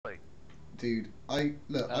Dude,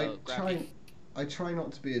 Graphic. I try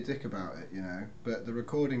not to be a dick about it, you know, but the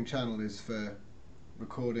recording channel is for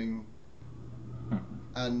recording,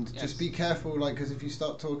 and just Yes. be careful, like, because if you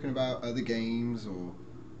start talking about other games or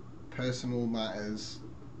personal matters,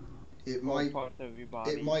 it Or might parts of your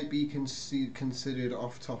body. be considered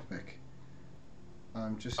off topic.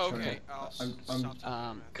 I'm just trying. Okay, I'll I'm stop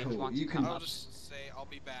talking If you cool. want to You come can. I'll up, just say I'll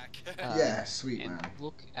be back. Yeah, sweet and man.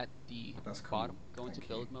 look at the That's cool. bottom, go into Thank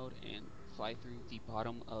you. build mode and fly through the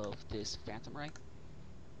bottom of this phantom ray.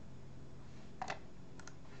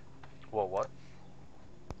 Well, what?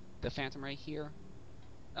 The phantom ray here,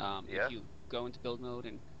 Yeah. if you go into build mode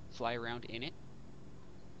and fly around in it,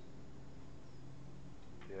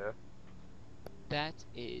 Yeah. that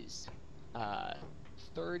is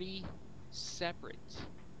 30 separate,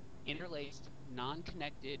 interlaced,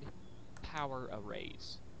 non-connected power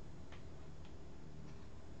arrays.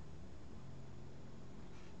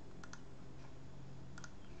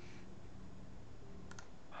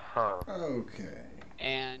 Huh. Okay.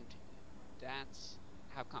 And that's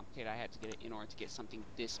how complicated I had to get it in order to get something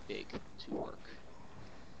this big to work.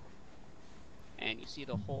 And you see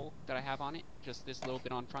the hole that I have on it, just this little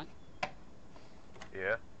bit on front?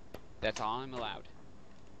 Yeah. That's all I'm allowed.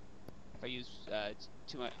 If I use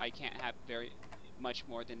too much, I can't have very much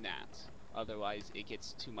more than that. Otherwise, it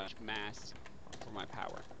gets too much mass for my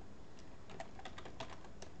power.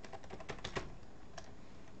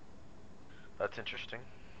 That's interesting.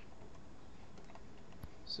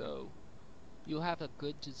 So, you'll have a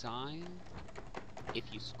good design if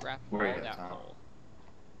you scrap all Where you that at, Tom? hole.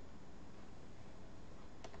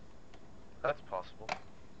 That's possible.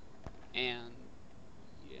 And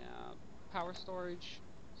yeah, power storage.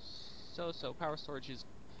 So power storage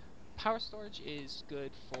is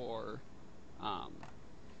good for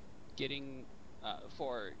getting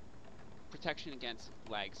for protection against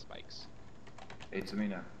lag spikes. Hey,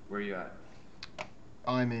 Tamina, where you at?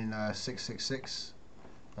 I'm in 666.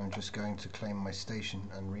 I'm just going to claim my station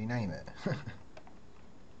and rename it.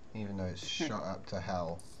 Even though it's shot up to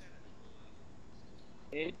hell.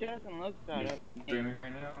 It doesn't look You're that up. streaming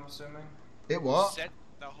right now, I'm assuming? It what? Set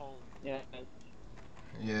the home. Yeah.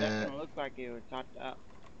 Yeah. Doesn't look like it was topped up.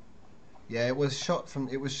 Yeah, it was shot from.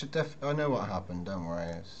 It was I know what happened. Don't worry,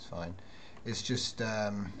 it's fine. It's just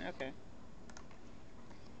Okay.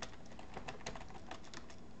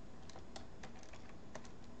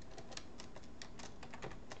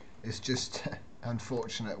 It's just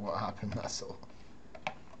unfortunate what happened. That's all.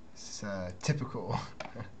 It's typical.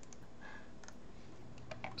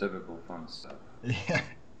 Typical fun stuff. Yeah.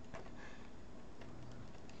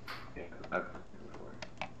 Yeah, I've heard it before.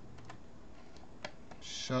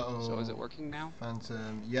 Shuttle. So is it working now?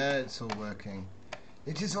 Phantom. Yeah, it's all working.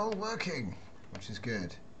 It is all working, which is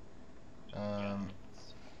good. And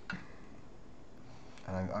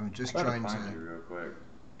I'm just I'll trying find to you real quick.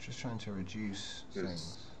 reduce 'Cause-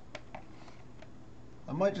 things.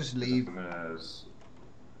 I might just 'cause leave. I'm gonna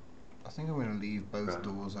I think I'm going to leave both Okay.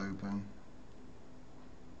 doors open.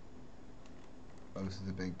 Both of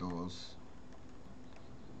the big doors.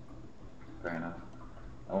 Fair enough.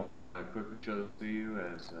 I'll quickly show this to you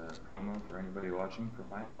as a promo for anybody watching for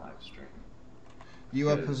my live stream. You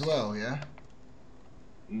up as Yes. well, yeah?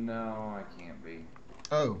 No, I can't be.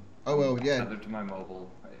 Oh well, yeah. Tethered to my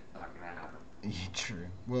mobile, it's not gonna happen. Yeah, true.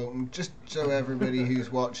 Well, just so everybody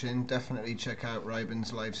who's watching, definitely check out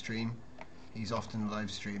Ryben's live stream. He's often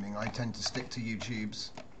live streaming. I tend to stick to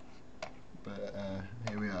YouTube's, but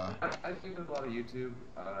here we are. I do a lot of YouTube.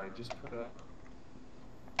 I just put up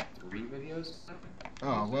 3 videos.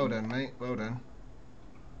 Oh, well done, mate. Well done.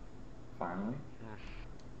 Finally.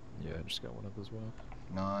 Yeah, I just got one up as well.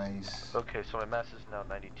 Nice. Okay, so my mass is now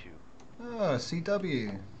 92. Oh,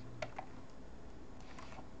 CW.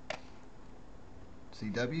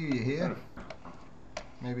 CW, you here?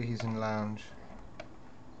 Maybe he's in lounge.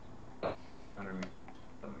 Underneath.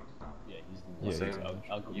 Yeah, We'll he's say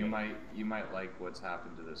I'll go you get might like what's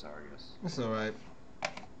happened to this Argus. It's alright.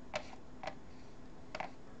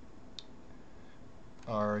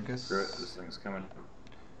 Argus. This thing's coming.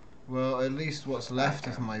 Well, at least what's left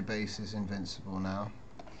of my base is invincible now.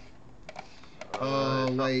 It's Oh,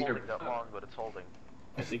 not wait. holding that long, but it's holding.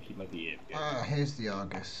 I think he might be it. Yeah. Ah, here's the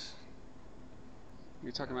Argus.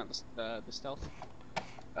 You're talking about the stealth?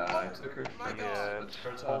 I took her. My Yeah, it's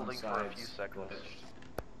turrets on holding the for a sides, few seconds. glitched.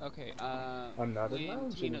 Okay, I'm not in when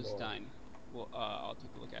lounge Tino's anymore. done, well, I'll take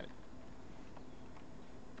a look at it.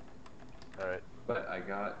 Alright. But I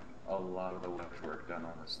got a lot of the work done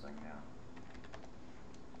on this thing now.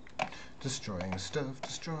 Destroying stuff,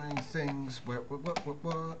 destroying things. What?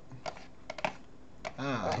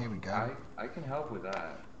 Ah, here we go. I can help with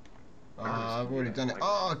that. I've already done it.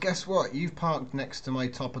 Oh, guess what? You've parked next to my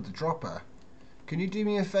top of the dropper. Can you do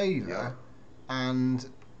me a favour? Yeah. And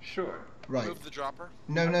Sure. right. Move the dropper.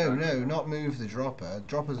 No, not move the dropper.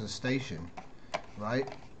 Dropper's a station, right?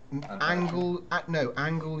 Angle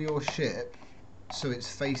your ship so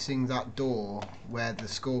it's facing that door where the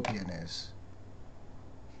scorpion is.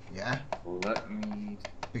 Yeah. Let me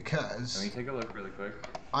Because take a look really quick.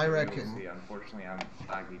 I You'll reckon. see, unfortunately, I'm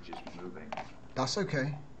laggy just moving. That's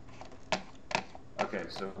okay. Okay,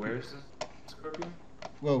 so where's the scorpion?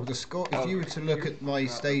 Well, if you were to look at my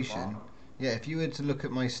station, yeah, if you were to look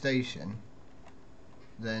at my station,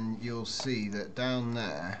 then you'll see that down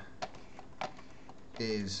there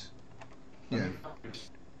is,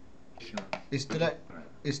 it's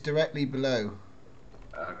directly below.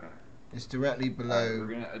 Okay. It's directly below. Alright,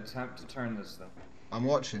 we're gonna attempt to turn this thing. I'm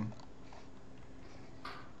watching.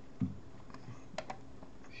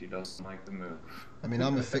 She doesn't like the move. I mean,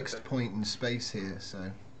 I'm a fixed point in space here,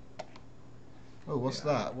 so. Oh, what's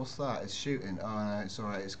that? What's that? It's shooting. Oh no, it's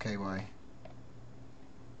alright. It's KY.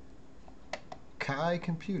 Kai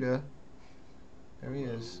computer. There he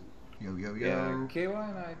is. Yo yo yo. Yeah, KY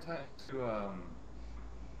and I tend to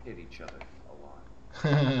hit each other a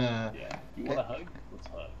lot. Yeah. You want a hug? Let's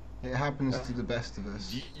hug. It happens to the best of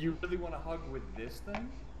us. You really want to hug with this thing?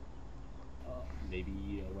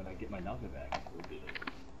 Maybe when I get my Naga back, we'll do it.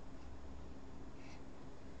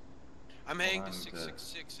 I'm heading to Time to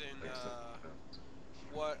 666 in fix it.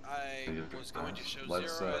 what I was going to show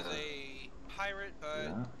Let's, Zero as a pirate, but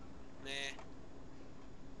Yeah. meh.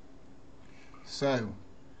 So,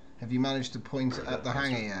 have you managed to point it at the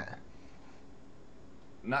hangar yet?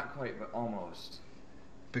 Not quite, but almost.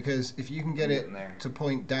 Because if you can get it Getting there. to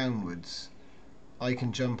point downwards, I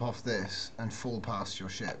can jump off this and fall past your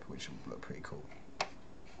ship, which will look pretty cool.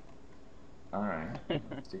 Alright,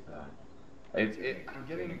 let's do that. It's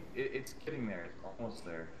getting there. It's almost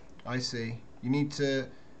there. I see. You need to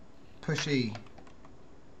push E.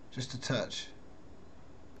 Just a touch.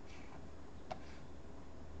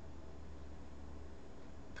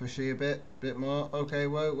 Push E a bit more. Okay,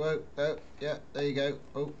 whoa. Oh, yeah, there you go.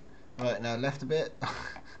 Oh, right, now left a bit.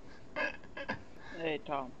 Hey,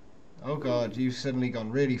 Tom. Oh God, you've suddenly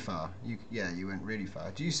gone really far. You went really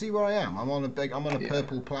far. Do you see where I am? I'm on a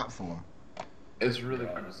purple platform. It's really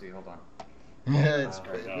hard to see. Hold on. Yeah, it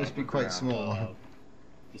Alright, must be quite small.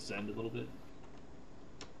 Descend a little bit.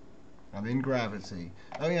 I'm in gravity.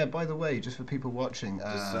 Oh yeah, by the way, just for people watching,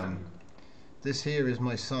 Descend. this here is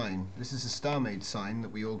my sign. This is a Starmade sign that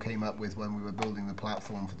we all came up with when we were building the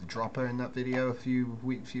platform for the dropper in that video a few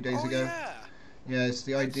days ago. Yeah. Yeah, it's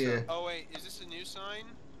the idea. Oh wait, is this a new sign?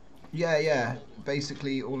 Yeah.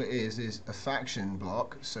 Basically, all it is a faction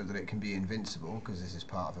block so that it can be invincible, because this is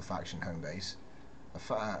part of a faction home base.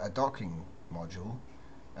 A docking module,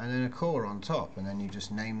 and then a core on top, and then you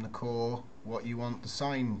just name the core what you want the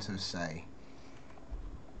sign to say.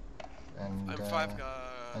 And I'm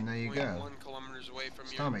and there you go. 1 kilometers away from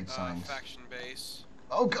Starmade your signs. faction base.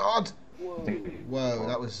 Oh God! Whoa. Whoa,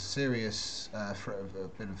 that was serious. A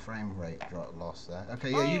bit of frame rate loss there.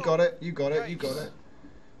 Okay, yeah, you got it.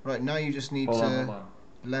 Right, now you just need Hold to on.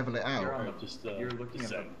 level it You're, out. on Just, you're looking at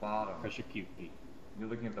the descend. bottom. Pressure Q key. You're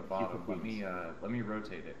looking at the bottom. Let me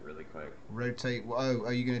rotate it really quick. Rotate. Oh,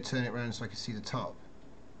 are you going to turn it around so I can see the top?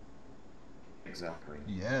 Exactly.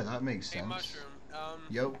 Yeah, that makes Hey, sense. Mushroom.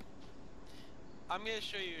 Yo. I'm gonna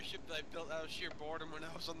show you a ship that I built out of sheer boredom when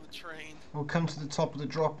I was on the train. We'll come to the top of the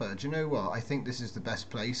dropper. Do you know what? I think this is the best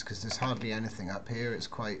place because there's hardly anything up here. It's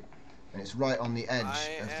quite, and it's right on the edge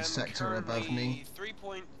of the sector above me.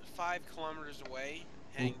 3.5 kilometers away,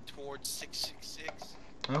 heading towards 666.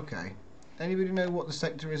 Okay. Anybody know what the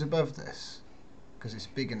sector is above this? Because it's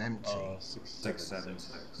big and empty.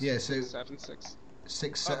 676. Yeah, so 7-6.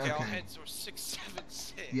 6. Okay, I'll Okay. head towards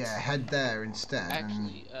 676. Yeah, head there instead,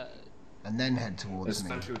 Actually, and then head towards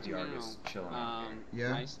me. Especially with the no. Argus chilling out here.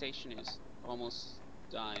 Yeah. My station is almost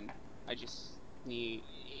done. I just need.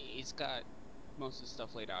 It's got most of the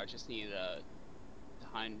stuff laid out. I just need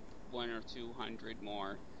 1 or 200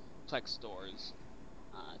 more plex doors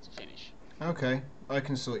to finish. Okay, I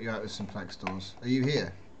can sort you out with some plex doors. Are you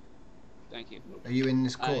here? Thank you. Are you in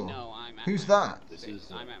this call? No, I'm at Who's my that? This station. is,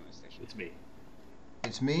 I'm at my station. It's me.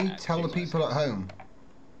 It's me. Tell the people at home.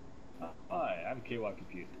 Hi, I'm KY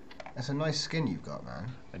Computer. That's a nice skin you've got, man.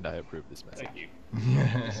 And I approve this message. Thank you.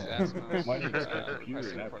 That's My name is Computer,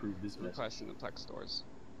 and I requesting approve this message. requesting the plex doors.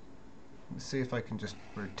 Let's see if I can just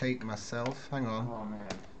rotate myself. Hang on. Oh man.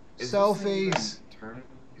 Is Selfies! this thing even turning?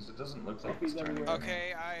 Because it doesn't look like it's Selfies turning. everywhere.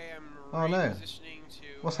 Okay, I am Oh, no. repositioning to.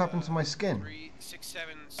 What's happened to my skin?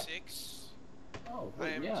 676. Oh, Oh, I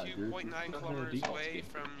am yeah. 2.9 kilometers away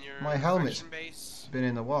from your My helmet's infection base. been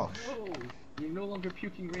in the wash. Oh, you're no longer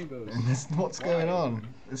puking rainbows. And this, what's going Why? on?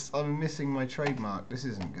 I'm missing my trademark. This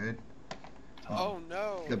isn't good. Oh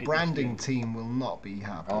no! The branding team will not be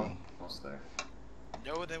happy. Almost there.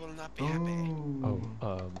 No, they will not be happy.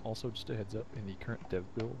 Ooh. Also just a heads up, in the current dev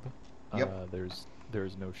build, Yep.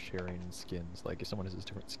 there's no sharing skins. Like if someone has a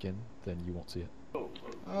different skin, then you won't see it. Oh,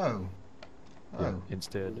 Oh. Oh.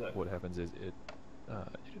 Instead, What is that? what happens is it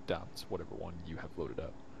adopts whatever one you have loaded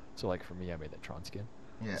up. So like for me, I made that Tron skin.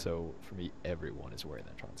 Yeah. So for me, everyone is wearing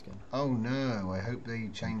that Tron skin. Oh no, I hope they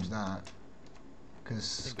change that. Because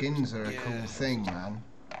skins are a cool Yeah. thing, man.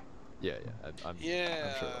 Yeah, I'm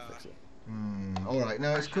sure they'll fix it. Alright,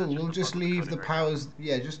 no, it's cool. We'll just leave the powers,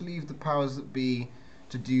 just leave the powers that be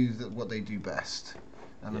to do what they do best.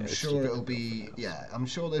 And Yeah, I'm it's sure just a it'll bit be, something else. I'm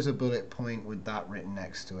sure there's a bullet point with that written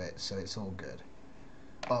next to it, so it's all good.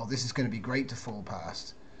 Oh, this is going to be great to fall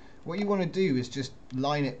past. What you want to do is just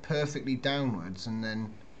line it perfectly downwards and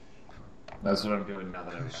then... That's what I'm doing now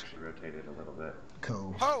that I've actually rotated a little bit.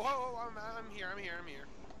 Cool. I'm here.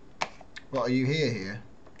 What, are you here?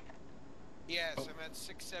 Yes, I'm at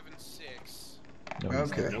 676. No,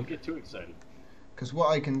 he's Okay. there. don't get too excited. Because what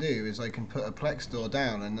I can do is I can put a Plex door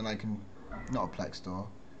down and then I can... Not a Plex door.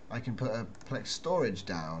 I can put a Plex storage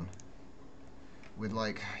down with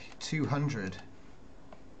like 200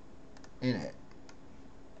 in it.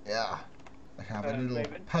 Yeah. I can have a little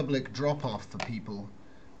Raven? public drop-off for people.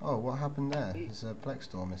 Oh, what happened there? There's a Plex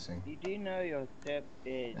door missing. You do know your step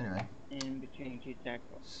is Anyway, in between two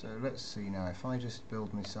tackles. so let's see now. If I just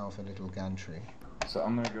build myself a little gantry. So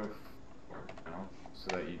I'm gonna go forward now,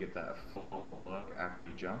 so that you get that full look after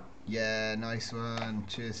you jump. Yeah, nice one.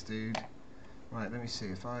 Cheers, dude. Right, let me see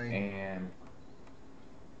if I And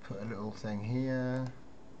put a little thing here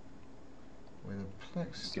with a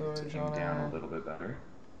Plex just get it storage to aim on down a it. little bit better.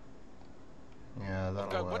 Yeah, Oh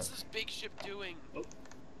that'll god, work. what's this big ship doing?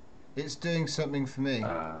 It's doing something for me.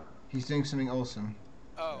 Uh, He's doing something awesome.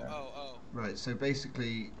 Oh. Right, so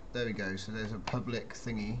basically, there we go. So there's a public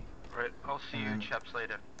thingy. Right, I'll see you chaps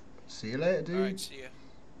later. See you later, dude. Alright, see ya.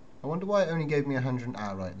 I wonder why it only gave me 100.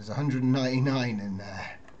 Ah, right, there's 199 in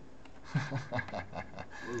there.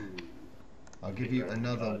 Ooh. I'll give you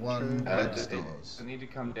another one does stores. it need to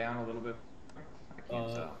come down a little bit? I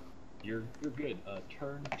can't tell. You're good.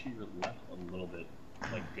 Turn to your left a little bit,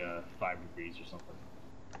 like 5 degrees or something.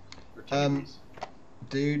 Or 10 degrees.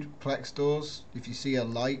 Dude, Plex doors. If you see a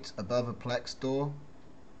light above a Plex door,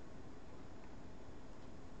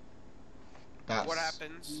 that's What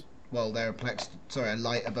happens? well, they're a Plex. Sorry, a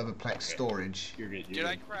light above a Plex storage. You're good. Did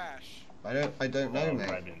I crash? I don't know, mate.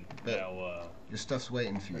 Ryman, but- now, Your stuff's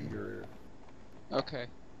waiting for you. you're Okay.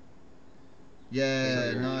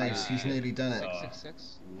 Yeah, You're nice. He's nearly done it.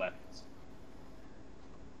 666. left.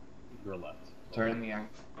 Your left. Turn the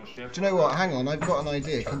actual ship. Do you know what? Hang on, I've got an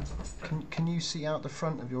idea. Can you see out the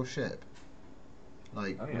front of your ship?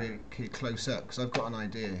 Like, Oh, yeah. really close up? Because I've got an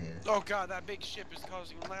idea here. Oh god, that big ship is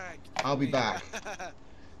causing lag. I'll be back.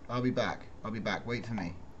 I'll be back. Wait for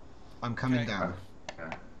me. I'm coming Okay. down.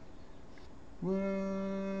 Okay.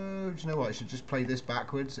 Whoa. Do you know what? I should just play this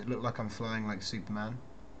backwards. It looked like I'm flying like Superman.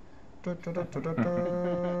 Da, da, da, da, da,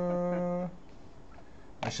 da.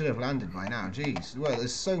 I should have landed by now. Jeez. Well,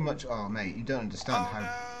 there's so much. Oh, mate, you don't understand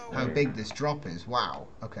how big this drop is. Wow.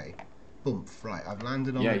 Okay. Boom. Right, I've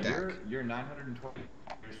landed on Yeah, the deck. you're 920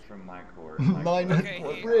 meters from my core. 900.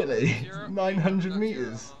 Okay, Really? zero- 900 not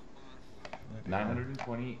meters.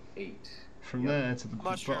 928. From Yep. there to the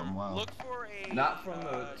Mushroom, bottom. Wow. look for a Not from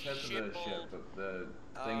the tip of the ship, ship, but the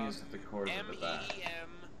thing is that the core's at the back.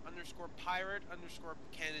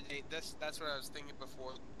 MEM_pirate_candidate. That's what I was thinking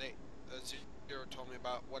before Zero told me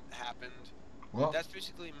about what happened. What? That's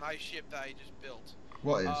basically my ship that I just built.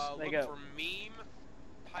 What is? Look Lego. for meme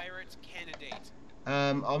pirate candidate.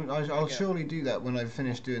 I'll surely do that when I've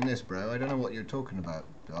finished doing this, bro. I don't know what you're talking about,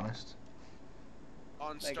 to be honest.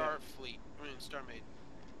 On Lego. Starfleet. I mean Starmade.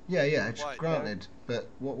 Yeah, it's What? granted. But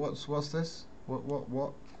what's this?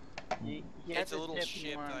 What? You have It's a to little step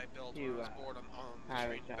ship one that I built when to, I was bored on the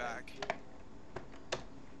pirate street side. back.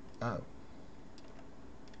 Oh.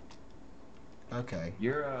 Okay.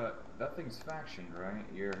 You're that thing's faction, right?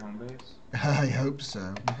 Your home base. I hope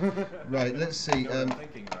so. Right, let's see. You know what I'm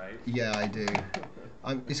thinking, right? Yeah, I do.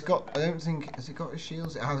 It's got. I don't think. Has it got a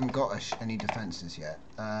shields? It hasn't got any defenses yet.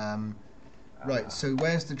 Right. So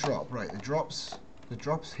where's the drop? Right. The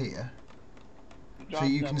drop's here. So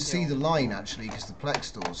you can see the line actually because the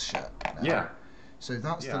Plex door's shut. now. Yeah. So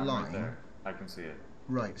that's Yeah, the I'm line. right there. I can see it.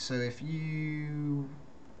 Right. So if you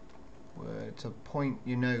were to point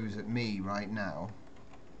your nose at me right now,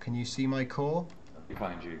 can you see my core? You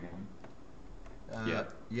find you again. Yeah.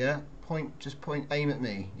 Yeah. Point. Aim at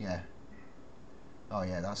me. Yeah. Oh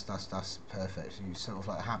yeah, that's perfect. You sort of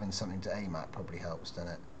like having something to aim at probably helps,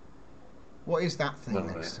 doesn't it? What is that thing Little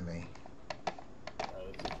next bit. to me?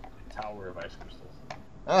 It's a tower of ice crystals.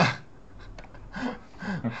 Ah.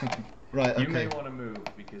 Right. You may Okay. want to move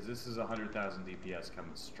because this is 100,000 DPS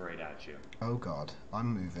coming straight at you. Oh God, I'm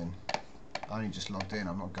moving. I only just logged in.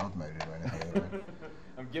 I'm not God moded or anything.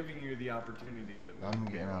 I'm giving you the opportunity to move. I'm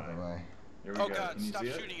getting out of the way. Here we Oh go. god, Can you stop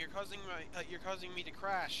see shooting! You're causing me to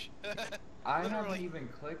crash. I haven't Literally. even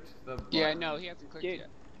clicked the button. Yeah, no, he hasn't clicked Dude. yet.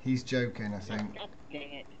 He's joking, I think. God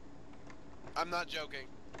dang it. I'm not joking.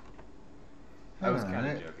 I was Hang on a kind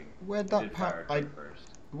of minute. joking. Where'd I that did fire I quick first.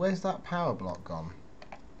 Where's that power block gone?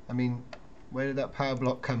 I mean, where did that power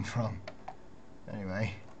block come from?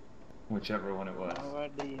 Anyway. Whichever one it was. No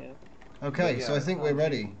idea. Okay, But so yeah, I think we're Tom,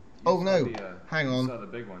 ready. you Oh saw no! the, Hang you on. saw the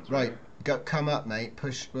big ones, Right, come up, mate.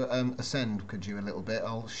 Push, ascend, could you, a little bit?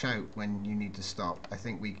 I'll shout when you need to stop. I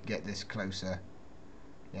think we can get this closer.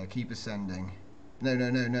 Yeah, keep ascending. No,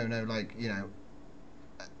 like, you know,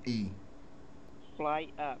 E. Fly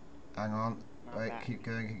up. Hang on. Not Right, back. keep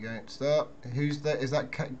going. Stop. Who's that? Is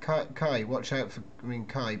that Kai? Watch out for,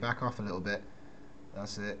 Kai, back off a little bit.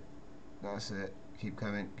 That's it. Keep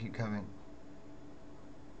coming. Keep coming.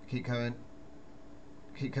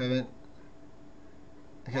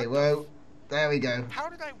 Okay, whoa. There we go. How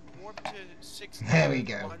did I warp to 6? There we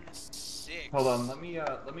go. 1-6? Hold on, let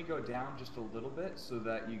me go down just a little bit so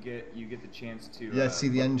that you get the chance to Yeah, see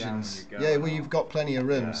the look down when engines. you're Yeah, going. well, you've got plenty of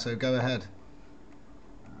room, Yeah. so go ahead.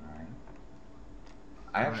 Alright.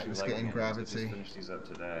 I Alright, actually let's like get in engines. I gravity. just finished these up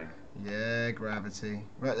today. Yeah, gravity.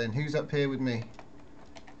 Right then, who's up here with me?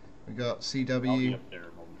 We got I'll be CW up there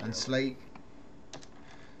momentarily. and Slate.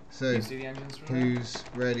 So, You see the engines from there? who's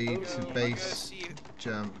ready I'm to gonna base see you.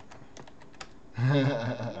 jump? I'm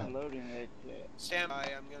not loading it yet. Stand by.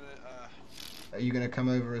 I'm gonna Are you going to come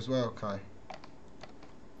over as well, Kai?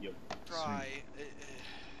 Yep. try.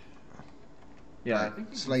 Yeah, I Right, think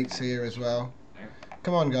you can Slate's see the here as engines well. from there.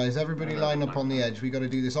 Come on, guys, everybody No, line no, up on the edge. We got to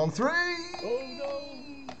do this on 3!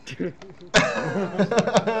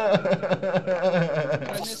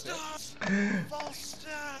 missed it. False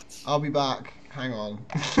stats. I'll be back. Hang on.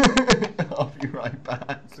 I'll be right back.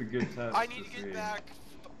 That's a good test. I need to see. get back.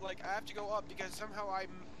 Like I have to go up because somehow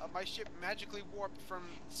my ship magically warped from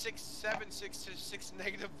 676 to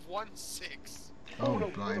 6-16. Oh,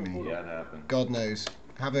 blimey. Yeah, it happened. God knows.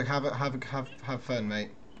 Have fun, mate.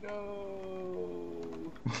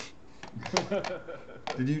 No.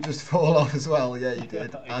 Did you just fall off as well? Yeah, you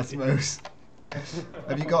did. I As did. most.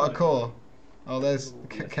 Have you got a core? Oh, there's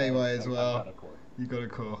KY as I've well. got a core. You got a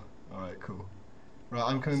core. All right, cool. Right,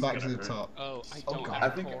 I'm coming back to the top. Oh, I Oh, don't God. have I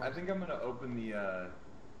a think core. I'm gonna open the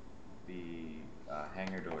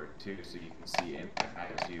hangar door too, so you can see in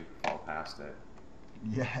as you fall past it.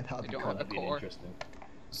 Yeah, that'd I be don't cool. have a That'd be core. interesting.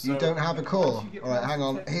 You don't have a core? once you get Alright, past hang the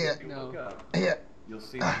on. 10, Here. if you No. look up, Here. you'll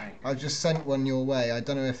see the hangar. I've just sent one your way. I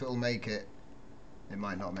don't know if it'll make it. It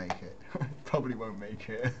might not make it. Probably won't make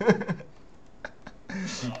it.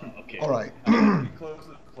 Okay. Alright. When you close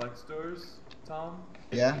the flex doors, Tom.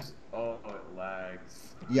 it Yeah? just- oh, it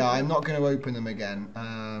lags. Yeah, I'm not going to open them again.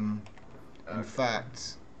 In Okay.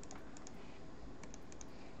 fact,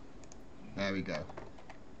 there we go.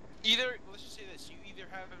 Either let's just say this: you either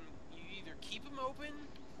keep them open,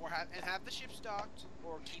 or have the ship stocked,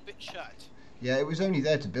 or keep it shut. Yeah, it was only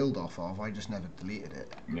there to build off of. I just never deleted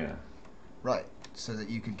it. Yeah. Right, so that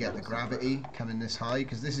you could get the gravity coming this high,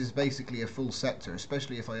 because this is basically a full sector,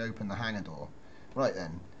 especially if I open the hangar door. Right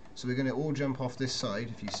then, so we're going to all jump off this side,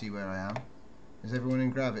 if you see where I am. Is everyone in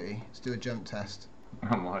gravity? Let's do a jump test.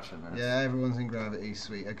 I'm watching this. Yeah, everyone's in gravity,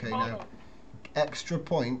 sweet. Okay, now, extra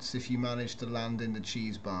points if you manage to land in the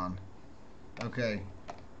cheese barn. Okay.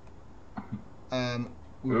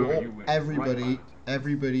 We Ooh, all, you went right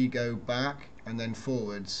everybody go back and then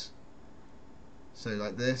forwards. So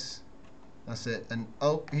like this. That's it. And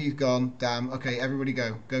oh, he's gone. Damn. Okay, everybody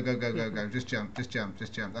go. Go. Just jump.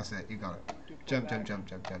 That's it. You got it. Jump.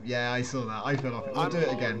 Yeah, I saw that. I fell off it. We'll do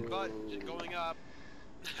it again. But going up,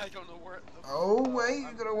 I don't know where. Oh wait, you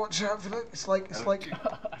gotta watch out for that. It's like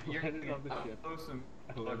You're Landed on the ship. close and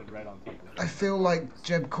I landed right on top of I it. feel like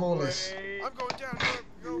Jeb Corliss. I'm going down.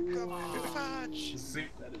 Go, fudge. See,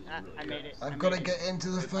 That is I really made good. it. I've got to get into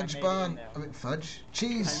the fudge made it barn. in now. I mean, fudge?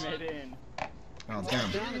 Cheese. I made it in. Oh, It's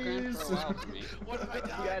damn. been on the ground for a while for me. What have I You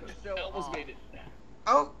done? guys are so I almost off. made it.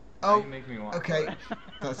 Oh, now oh, you make me want okay. fudge.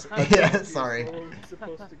 That's, How yeah, deep sorry.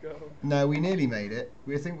 supposed to go? No, we nearly made it.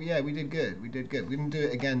 We think, yeah, we did good. We didn't do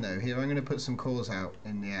it again, though. Here, I'm going to put some cores out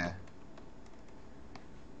in the air.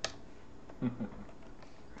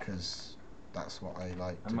 because that's what I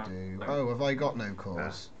like I'm to not- do. Oh, have I got no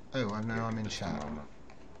cores? Oh, I know I'm in Just a chat. moment.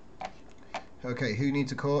 Okay, who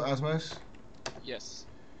needs a core, Asmos? Yes.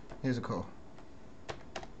 Here's a core.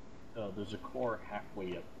 There's a core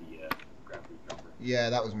halfway up the gravity jumper. Yeah,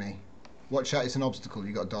 that was me. Watch out, it's an obstacle,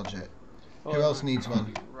 you gotta dodge it. Who Hold else on, needs I'll one?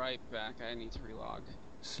 be right back. I need to relog.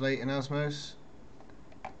 Slate and Asmos?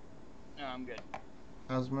 No, I'm good.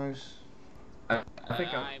 Asmos? I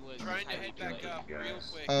think I was Trying to heavy head back delayed. up real Guys.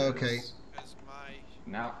 quick. Oh, okay. Because my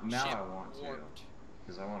Now ship I want to, warped.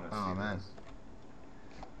 because I want to Oh, see man. this.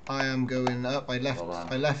 I am going up. I Hold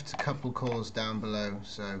on. left a couple cores down below,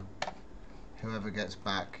 so whoever gets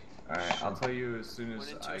back. Alright, I'll tell you as soon as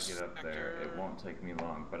Went into I a get up there. It sector. won't take me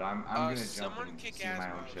long, but I'm gonna jump Someone and kick see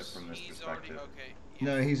my own Asmos. ship from this He's perspective. already okay.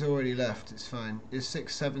 No, he's already left. It's fine. It's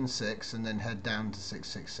 676, and then head down to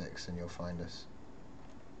 666, and you'll find us.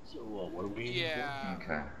 So, what are we aiming Yeah.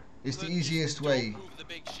 Okay. It's the Just easiest don't way. move the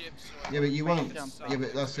big ship so I Yeah, but don't you break won't. this Yeah,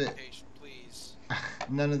 but that's it. expectation, please.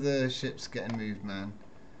 None of the ships getting moved, man.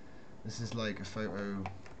 This is like a photo,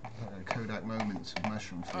 Kodak moments of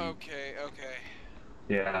Mushroom Fleet. Okay, okay.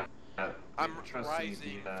 Yeah. I'm trust me,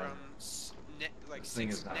 rising from like this thing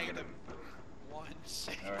is 6 not negative gonna- 1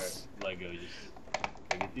 6. Alright, Lego, just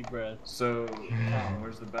take a deep breath. So, Tom,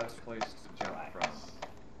 where's the best place to jump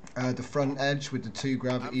from? The front edge with the 2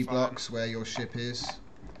 gravity I'm fine. blocks where your ship is.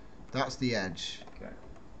 That's the edge. Okay.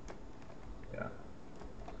 Yeah.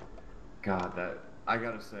 God, I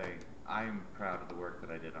gotta say, I am proud of the work that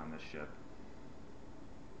I did on this ship.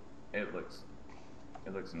 It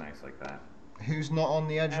looks nice like that. Who's not on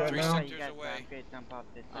the edge right Three now? sectors You guys away. have good jump off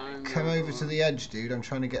this side. I'm Come going over to the edge, dude. I'm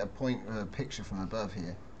trying to get a picture from above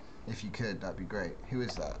here. If you could, that'd be great. Who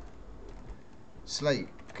is that? Slate.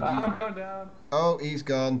 Could you... I'm going down. Oh, he's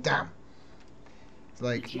gone. Damn. It's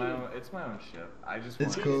like, It's my own ship. I just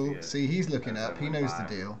it's wanted cool. to see See, he's looking as I up. He went knows by.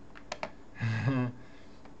 the deal.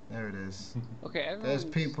 There it is. Okay, everyone's There's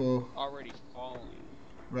people. already falling.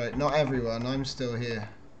 Right, not everyone. I'm still here.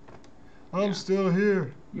 I'm Yeah. still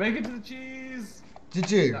here. Make it to the cheese. Did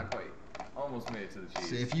you? Not quite. Almost made it to the cheese.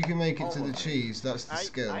 See, if you can make it to the Almost. cheese, that's the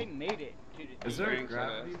skill. I made it to the Is team. there a Waiting for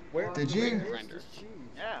gravity? Where Did you? Render.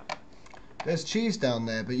 Yeah. There's cheese down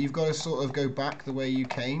there, but you've got to sort of go back the way you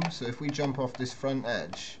came. So if we jump off this front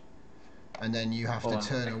edge, and then you have Hold on, to I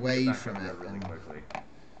turn can away get back from up there it, really and quickly.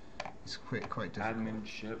 it's quite difficult. Admin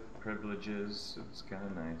ship privileges. It's kind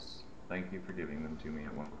of nice. Thank you for giving them to me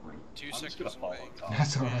at one point. 2 I'm just gonna sectors follow away. Tom.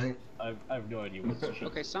 That's alright. I have no idea what's the ship.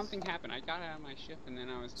 Okay, something happened. I got out of my ship and then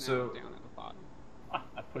I was now So- down at the bottom.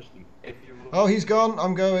 I pushed him. If you Oh, he's gone.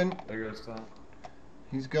 I'm going. There goes Tom.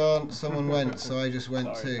 He's gone. Someone went, so I just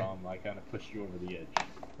went Sorry, too. Tom, I kind of pushed you over the edge.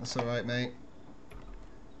 That's alright, mate.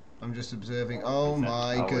 I'm just observing. Oh my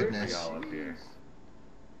I'll wait for goodness. y'all up here.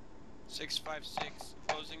 656,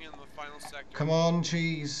 closing in the final sector. Come on,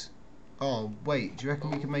 cheese. Oh, wait. Do you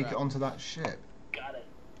reckon we can make it onto that ship? Got it.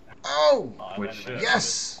 Oh! I Which landed ship? on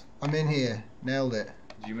Yes! I'm in here. Nailed it.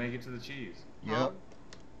 Did you make it to the cheese? Yep.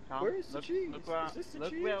 Tom, Where is the look, cheese? Look where, Is this the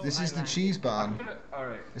look cheese? where This I is the landed. cheese barn.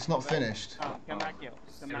 Alright. It's not finished. Tom, come back here. Come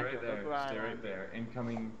Stay back right here. there. Look where I Stay right landed. there.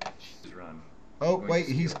 Incoming cheese run. Oh, I'm going wait.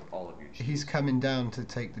 to He's steal all of your cheese. he's coming down to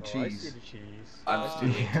take the Oh, I see cheese. the cheese. I'm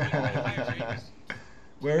stealing Yeah. all of your cheese.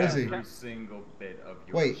 Where is he? Every single bit of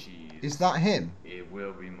your Wait, cheese. is that him? It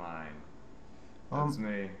will be mine. That's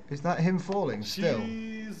me. Is that him falling still?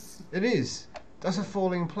 Cheese. It is. That's a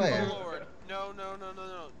falling player. Oh Lord. No, no, no, no,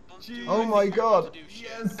 no. Don't do Oh anything my you're God. about to do, shit.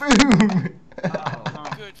 Yes. Boom!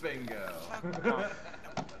 Oh, Good. bingo. Tom,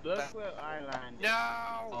 look where I landed. No!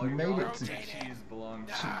 All You your made it all to- your cheese belongs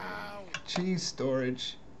to me. No! Cheese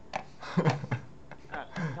storage.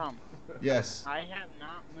 Tom, Yes. I have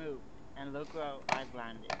not moved, and look where I've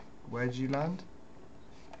landed. Where'd you land?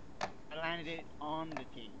 I landed it on the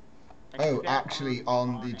team. I Oh, stepped actually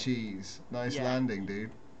on the it. cheese. Nice Yeah. landing,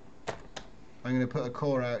 dude. I'm gonna put a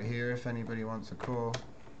core out here if anybody wants a core.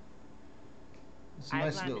 It's a I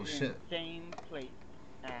nice landed little in ship. the same place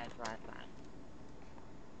as last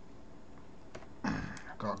time.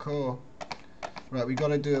 Got a core. Right, we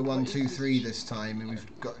gotta do a 1, 2, 3 this time, and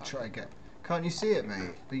we've got to try and get. Can't you see it,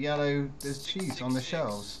 mate? The yellow. There's cheese on the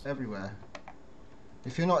shelves everywhere.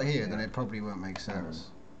 If you're not here, then it probably won't make sense.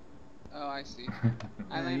 Oh, I see. Yeah,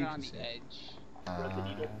 I you landed can on see the it. edge. Thread the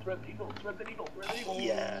needle, thread the needle, thread the needle, thread the needle. Holy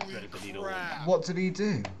Yeah, thread the needle. crap. What did he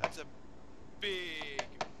do? That's a big,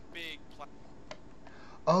 big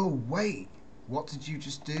Oh wait, what did you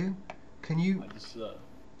just do? Can you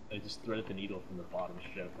I just threaded the needle from the bottom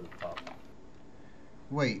straight to the top.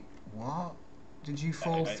 wait? What? Did you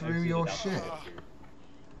fall I through exited your out the ship? sector.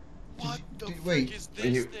 What the did- frick wait, is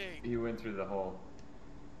this thing? You went through the hole.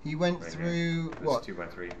 He went Right through This what?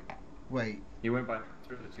 2x3. Wait, He went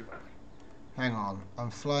through the 2x3. hang on. I'm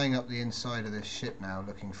flying up the inside of this ship now,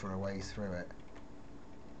 looking for a way through it.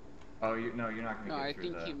 Oh, no, you're not No, gonna I get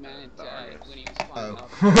through think he meant the Argus. when he was flying up.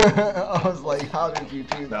 Oh, I was like, how did you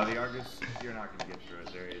do No, that? the Argus, you're not gonna get through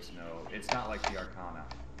it. There is no. It's not like the Arcana.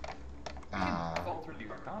 You can Ah. fall through the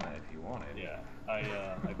Arcana if you wanted. Yeah,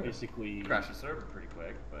 I basically Crash the server pretty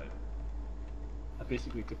quick, but I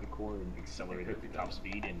basically took a core and accelerated it to top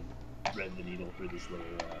speed and thread the needle through this little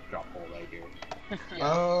drop hole right here. Yeah,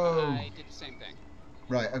 Oh. I did the same thing.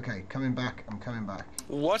 Right, okay, coming back. I'm coming back.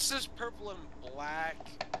 What's this purple and black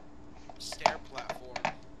stair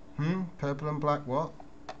platform? Purple and black what?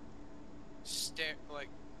 Stair, like,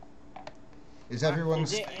 Is everyone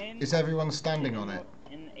Is it in- is everyone standing on it?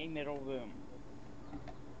 In a middle room.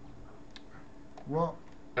 What?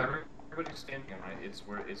 everybody's standing on it. It's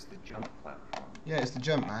the jump platform. Yeah, it's the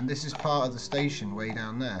jump, man. This is part of the station way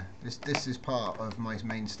down there. This is part of my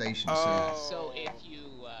main station, Oh. So if you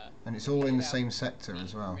and it's all in the get out same sector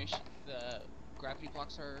as well. the gravity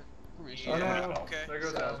blocks are permission. Oh Yeah, no! okay. There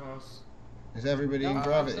goes So- Asmos. Is everybody in No, I'm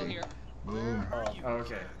still gravity? here. Boom. Where are you? Oh,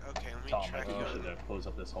 okay. Okay, let me Tom, I track think you. you should close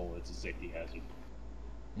up this hole. It's a safety hazard.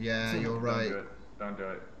 Yeah, you're Don't right. do it. Don't do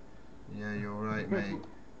it. Yeah, you're right, mate.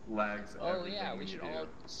 Lags. Oh everything yeah, we when should you all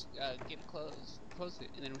do. get close it,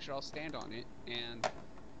 and then we should all stand on it and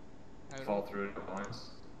have it Fall all- through it at once.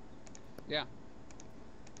 Yeah.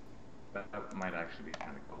 That might actually be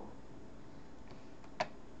kind of cool.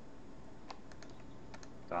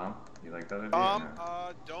 Tom, you like that idea?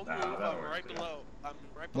 Don't Nah, move. that I'm works, right yeah. below. I'm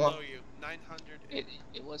right What? below you. 900.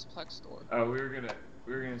 It was Plex Store. Oh, we were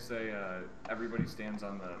gonna say everybody stands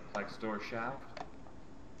on the Plex door shaft,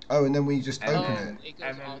 Oh, and then we just and open then, it. It goes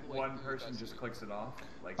and all then the way one through, person doesn't just it? clicks it off,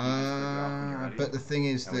 like you just click it off when you're ready. But the thing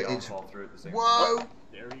is and we that all it's fall through at the same whoa.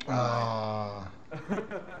 There you go. Ah. time.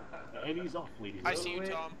 And he's off, ladies. I see you, wait.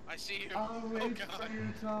 Tom. I see you. I'll wait Oh for god.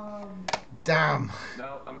 you, Tom. Damn.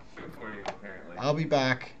 No, I'm coming for you. Apparently. I'll be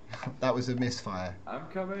back. That was a misfire. I'm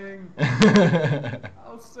coming.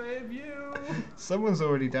 I'll save you. Someone's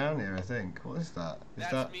already down here, I think. What is that? Is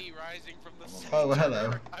That's that me rising from the same Oh, hello.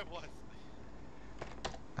 where I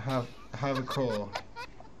was. have a core?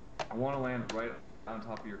 I want to land right on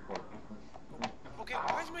top of your core. Okay,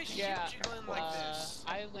 why is my ship Yeah. jiggling like this?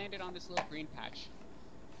 I landed on this little green patch.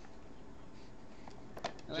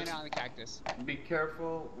 I landed on the cactus. Be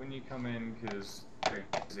careful when you come in, because there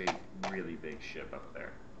is a really big ship up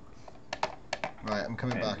there. Right, I'm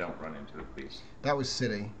coming And back. don't run into it, please. That was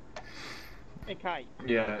silly. Hey, Kai.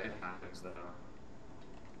 Yeah, it happens though.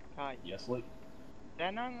 Kai. Yes, like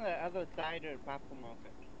Stand on the other side of the platform real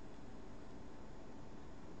quick.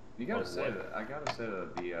 You gotta Oh, say what? that. I gotta say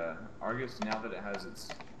that the Argus, now that it has its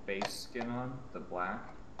base skin on, the black,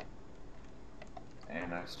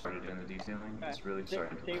 and I started doing the detailing, it's really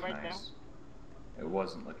starting to stay look right nice. It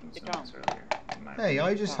wasn't looking so Hey, Tom. nice earlier. in my Hey, I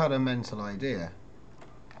opinion. just had a mental idea.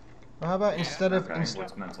 Well, how about instead of Okay,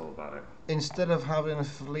 what's mental about it? instead of having a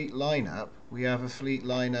fleet lineup, we have a fleet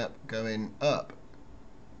lineup going up,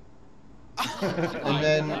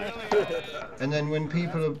 and then when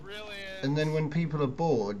people are Brilliant. and then when people are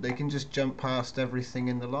bored, they can just jump past everything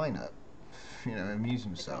in the lineup, you know, amuse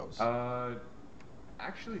themselves.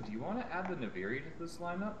 Actually, do you want to add the Naviri to this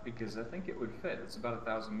lineup? Because I think it would fit. It's about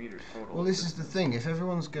 1,000 meters total. Well, this is the thing. If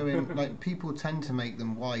everyone's going, like, people tend to make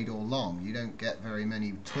them wide or long. You don't get very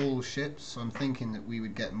many tall ships, so I'm thinking that we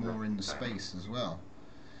would get more in the space as well.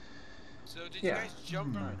 So did Yeah. you guys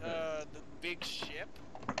jump the big ship?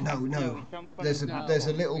 No, we no. jump on There's the a No, there's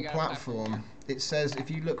a we little got a platform, platform. It says if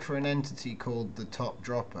you look for an entity called the top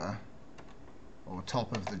dropper, or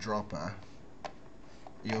top of the dropper,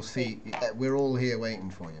 you'll see. We're all here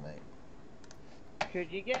waiting for you, mate.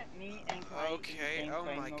 Could you get me and Kai in the Okay. same Oh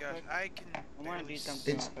frame my real gosh, quick? I can. I wanna barely do see.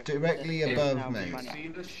 something. It's quick. directly Just- above that'll be me. If you funny. see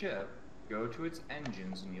the ship, go to its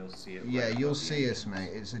engines and you'll see it. Yeah, right you'll above the see us,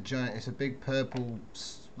 engines. mate. It's a giant. It's a big purple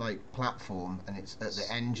like platform, and it's at the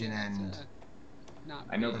engine Yeah, it's, end. Not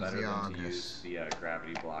I know Of better the than Argus. to use the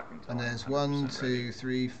gravity block until And I'm there's 100% 1, ready. 2,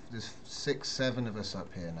 3. There's 6, 7 of us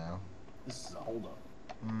up here now. this is a holdup.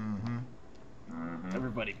 Mm-hmm. Mhm.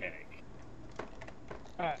 Everybody panic.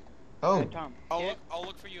 Oh, Tom. I'll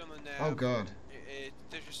look for you on the nav. oh God,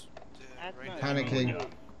 They're just That's right not- there. Panicking. Yeah.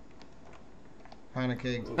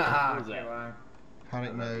 panicking, Haha, What was that? KY. panic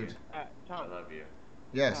I love mode. you. Uh, I Tom. love you.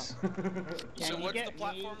 Yes, So Can you what's get the me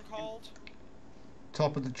platform and- called?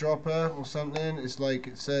 top of the dropper or something. It's like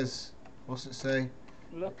it says. What's it say?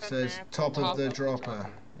 Look It on says map top for of us. the dropper.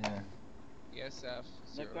 Yeah.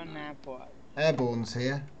 Look on 009. map for us. Airborne's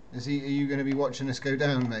here. Are you going to be watching us go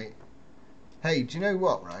down, mate? Hey, do you know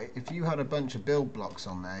what, right? If you had a bunch of build blocks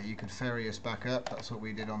on there, you could ferry us back up. That's what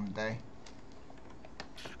we did on the day.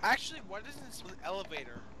 Actually, what is this with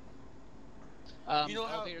elevator? You know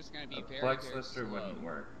how- Elevator's gonna be A very, flex very lister slow. wouldn't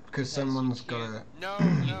work. Because you someone's got can't- to... No,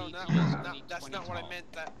 need that's 20 not what I tall. meant.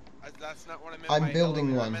 That's not what I meant. I'm by building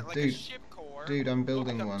elevator. I one, meant like dude. a ship core. Dude, I'm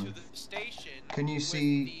building hooked up one. to the station. Can you with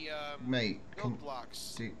see... the, Mate, build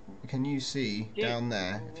blocks. can you see Dude, down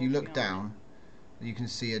there? we're If you look walking on down, you can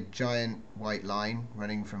see a giant white line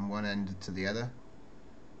running from one end to the other.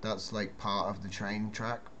 That's like part of the train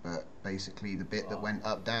track, but basically the bit that went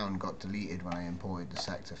up down got deleted when I imported the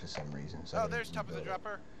sector for some reason. So I Oh, there's didn't top of the rebuild it.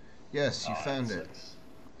 dropper. Yes, you Oh, found that it. sucks.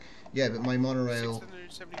 Yeah, but my monorail...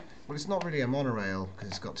 670. Well, it's not really a monorail because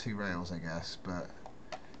it's got 2 rails, I guess, but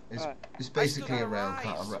it's Alright. it's I still basically a got rail rise.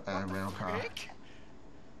 car, What the rail car, frick?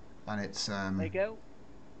 and it's There you go.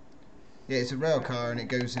 yeah, it's a rail car and it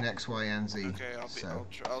goes in X, Y, and Z. Okay, So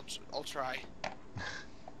I'll try.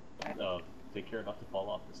 Take care not to fall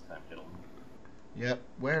off this time, gentlemen. yep,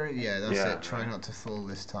 yeah, that's Yeah, it. Try right. not to fall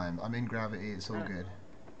this time. I'm in gravity. It's all good.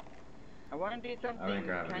 I want to do something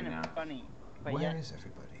gravity kind of now. funny. But Where yeah, is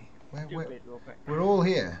everybody? Where stupid real quick. we're all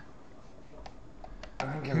here.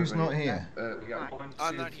 Okay, Who's not everybody. here? We got 1, 2,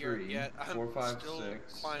 I'm not here 3, yet. I'm 4, 5, still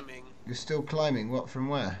 6. climbing. You're still climbing. What from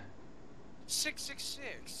where?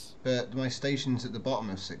 666. But my station's at the bottom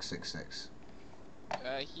of 666.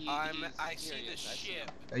 I He's see the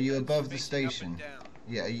ship. Are you that's above the facing up station? and down.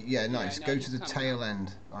 Yeah, nice. no, Go he's to the coming tail up.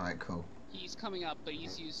 end. All right, cool. He's coming up, but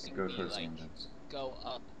he's using Go the towards the like engines. go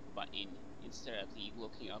up button instead of the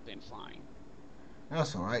looking up and flying.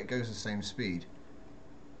 That's all right. It goes the same speed.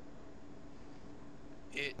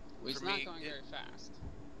 It. Well, he's For not me, going very fast.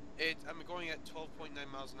 I'm going at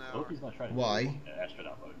 12.9 miles an I hour. hope he's not trying to Why? do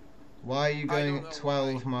astronaut mode. Why are you I going don't at know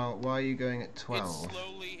 12 mile? Why are you going at 12? It's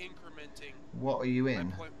slowly incrementing. What are you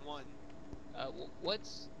in? 9.1.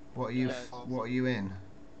 What's What are you? Uh, What are you in?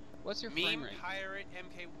 what's your frame Meme rate? Pirate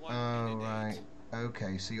MK1 Oh Unit 8 right.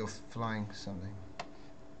 Okay, so you're flying something.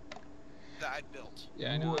 that I built.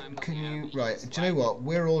 Yeah, I know. What- I'm can looking at you? it, Right. he's Do you know lagging. what?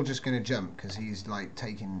 We're all just gonna jump because he's like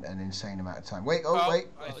taking an insane amount of time. Wait. Oh Oh, wait.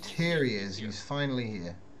 oh, he's Here he here, is. he's here. He's finally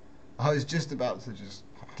here. I was just about to just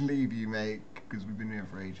leave you, mate, because we've been here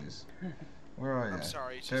for ages. Where are you? I'm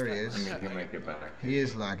sorry. It's There just he that- is. He'll make it back. He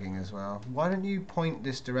is lagging as well. Why don't you point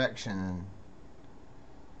this direction and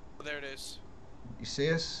Oh, there it is. you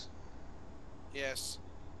see us? Yes.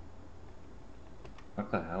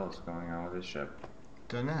 What the hell is going on with this ship?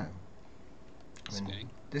 Don't know. I mean, Spinning.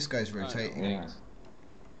 this guy's no. rotating. Yeah.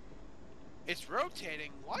 It's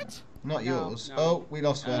rotating. What? Not No. yours. No. Oh, we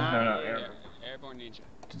lost one. No, Airborne Ninja.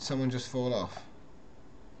 Did someone just fall off?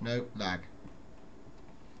 No, lag.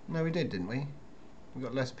 No, we did, didn't we? We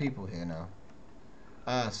got less people here now.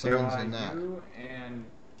 Ah, someone's in that. You and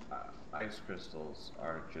ice crystals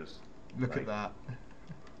are just. Look at like- that.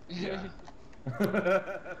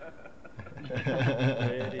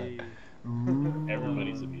 Pretty. Ooh.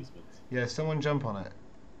 Everybody's amusement. Yeah, someone jump on it.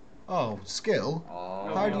 Oh, skill.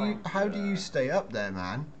 Oh, How do you stay up there,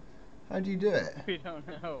 man? How do you do it? We don't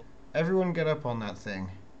know. Everyone get up on that thing.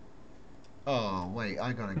 Oh wait,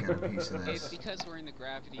 I gotta get a piece of It's this. because we're in the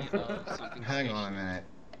gravity of something. Hang on a stationary. minute.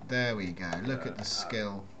 There we go. Look at the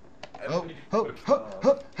skill. Oh, Everybody oh, push oh, off.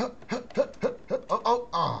 oh, oh, oh, oh, oh, oh, oh,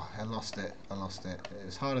 oh, I lost it. I lost it.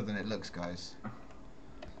 It's harder than it looks, guys.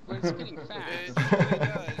 But it's spinning It fast. really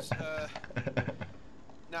does.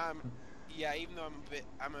 Now yeah, even though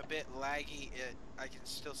I'm a bit laggy, I can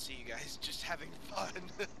still see you guys just having fun.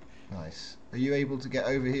 Nice. Are you able to get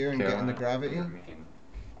over here and get in the gravity? You're mean.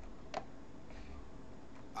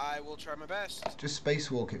 I will try my best. Just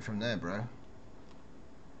spacewalk it from there, bro.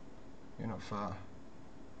 You're not far.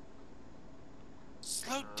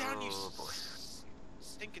 Slow down, you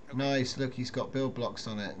stinking. Okay. Nice. Look, he's got build blocks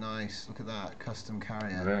on it. Nice. Look at that custom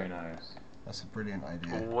carrier. Very nice. That's a brilliant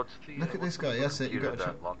idea. What's the Look at this guy. That's it. You got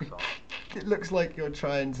computer that locks on? It looks like you're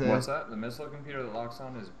trying to. What's that? The missile computer that locks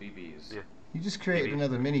on is BBs. Yeah. You just created BB.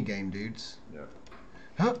 another mini game, dudes. Yep.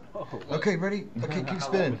 Huh? Oh, Okay, ready? Okay, keep How long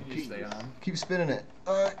spinning. can you stay on? Keep spinning it.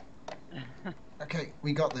 Alright. Okay,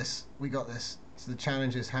 we got this. We got this. So the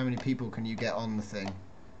challenge is how many people can you get on the thing?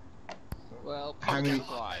 Well, How pumpkin many?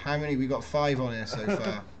 fly. How many? We got 5 on here so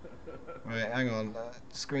far. Right, hang on.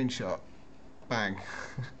 Screenshot. Bang.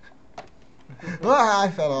 Ah,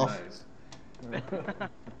 I fell off. Nice.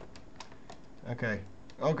 Okay.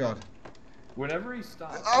 Oh god. Whenever he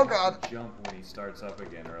stops, Oh, you have God. to jump when he starts up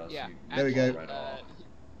again, or else Yeah. you There we go. fall right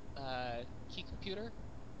off. Key computer.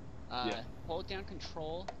 Yeah. Hold down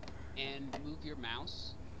control and move your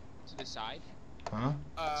mouse to the side Huh?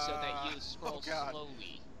 so that you scroll oh God.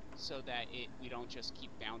 slowly. so that we don't just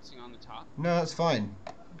keep bouncing on the top? No, that's fine,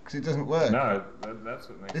 because it doesn't work. No, that's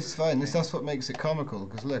what makes This is it fine. change. That's what makes it comical.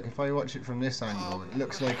 Because look, if I watch it from this angle, it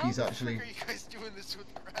looks like he's actually. How the frick are you guys doing this with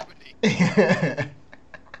gravity?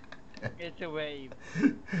 It's a wave.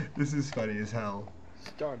 This is funny as hell.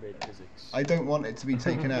 Starmade physics. I don't want it to be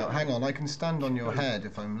taken out. Hang on, I can stand on your head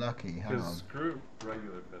if I'm lucky. Hang Because on. screw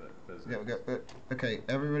regular physics. Yeah, we go. Okay,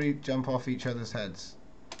 everybody jump off each other's heads.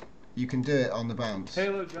 You can do it on the bounce.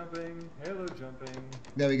 Halo jumping, halo jumping.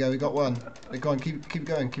 There we go. We got one. Go on, keep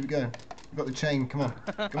going, keep going. We've got the chain. Come on,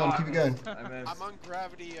 come on, keep it going. I'm on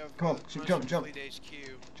gravity of Come on, jump. MushroomFleet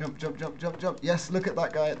HQ. Jump. Yes, look at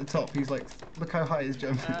that guy at the top. He's like, look how high he's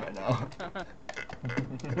jumping right now.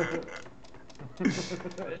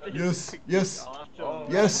 Yes. Oh,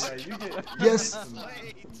 Yes. yeah, you get, Yes.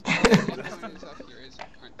 Everyone is up here,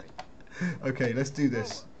 aren't they? Okay, let's do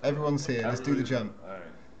this. Everyone's here. Let's do the jump. Alright.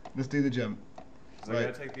 Let's do the jump. So I Right.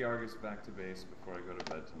 gotta take the Argus back to base before I go to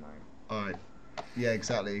bed tonight. All right. Yeah,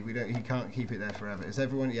 exactly. We don't. He can't keep it there forever. Is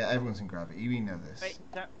everyone? Yeah, everyone's in gravity. We know this. Wait,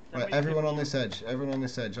 Right, everyone on this edge. Everyone on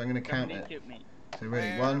this edge. I'm gonna count Somebody it. shoot me. So ready?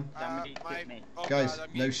 Where, One. Somebody shoot me. Oh Guys, God,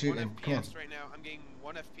 I'm no getting shooting. 1 Come on. FPS right now. I'm getting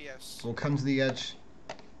 1 FPS. We'll come to the edge.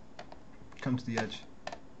 Come to the edge.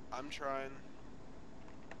 I'm trying.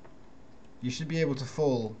 You should be able to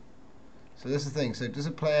fall. So this is the thing. So does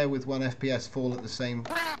a player with 1 FPS fall at the same?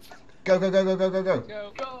 Crap! Go. Go! Go,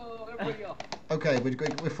 everybody off. Okay,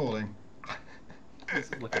 we're falling. This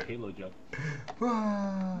is like a Halo jump. Whoa.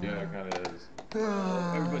 Yeah, it kinda is.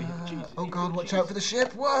 everybody hit the cheese. Oh Aim for God! the Watch cheese. out for the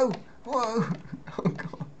ship! Whoa! Oh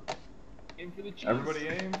God! Aim for the cheese. Everybody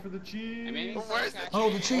aim for the cheese! I'm aiming for Where's the the Oh,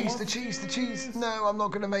 the catch. cheese! The cheese! No, I'm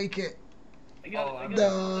not gonna make it. I got it, I got it.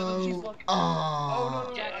 No. Cheese block. Ah. Oh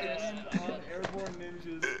no, Yes. I win on airborne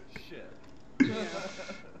ninjas. Shit.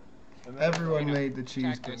 And then- Everyone made the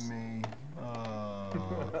cheese but Cactus. me.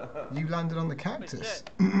 Oh. You landed on the cactus.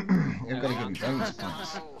 You've got to give me bonus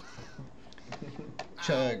points.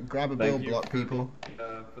 Grab a Thank build you block, for- people.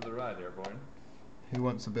 For the ride, airborne. Who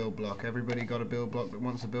wants a build block? Everybody got a build block that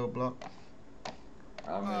wants a build block?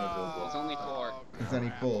 I'm gonna build It's one. only 4. There's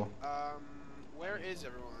only 4. Where is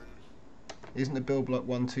everyone? Isn't the build block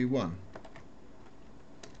 1, 2, 1?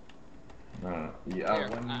 Yeah, Here,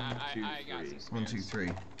 1, I 2, got 3. some 1, 2, spares. 3.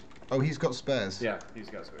 Oh, he's got spares. Yeah, he's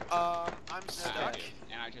got space. I'm I stuck, do,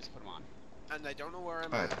 and I just put them on. and I don't know where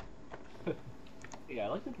I'm Alright. at. Yeah, I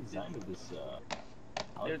like the design of this.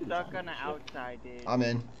 I like You're the stuck design on the of the ship. outside, dude. I'm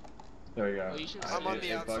in. There you go. Well, you should I'm on It- the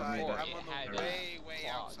it bugged outside. me I'm that- on the had, way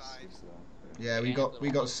claws. outside. Yeah, we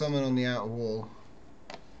got someone on the outer wall.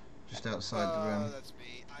 Just outside the room. That's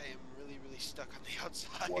me. I am really stuck on the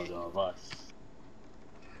outside. One of us.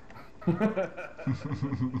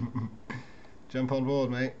 Jump on board,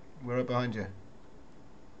 mate. We're right behind you.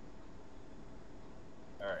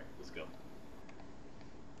 Alright, let's go.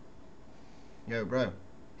 Yo, bro.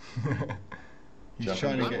 He's Jump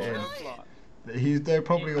trying to on get board. in. Block. They're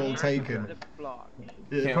probably all Aim for taken. the block.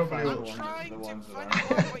 They're Can't probably find all. the I'm ones- trying the to ones that find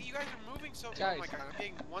aren't. out, but you guys are moving so. Oh Guys. my god, I'm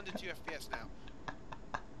getting 1 to 2 FPS now.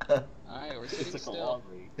 Alright, we're It's sitting like a still. long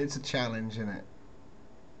raid. It's a challenge, isn't it?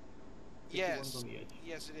 Take the Yes, ones on the edge.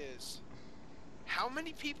 yes it is. How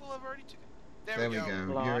many people have already taken? There we go.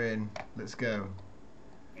 Block. You're in. Let's go.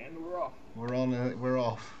 And we're off. We're on. We're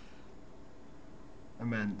off.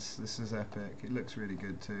 Immense. This is epic. It looks really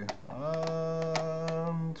good too.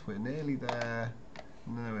 And we're nearly there.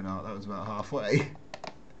 No, we're not. That was about halfway.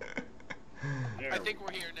 There I we think go.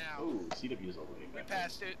 we're here now. Oh, CW's all the way We back.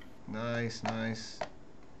 passed it. Nice, nice.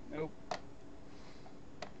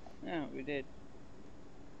 No, we did.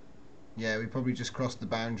 Yeah, we probably just crossed the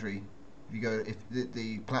boundary. If you go, if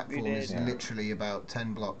the platform did. is Yeah. literally about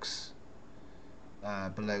 10 blocks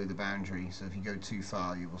below the boundary, so if you go too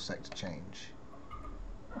far, you will sector change.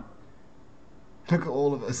 Look at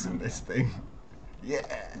all of us in this thing. Yeah,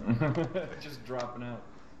 Just dropping out.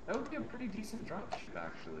 That would be a pretty decent drop chute,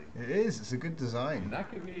 actually. it is. It's a good And design. that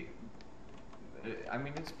could be. I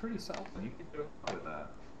mean, it's pretty solid. You could do a lot with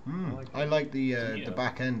that. I like the Yeah.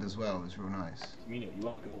 back end as well. It's real nice. Mino, you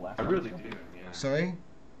want to go last I on really this do. one? Yeah. Sorry?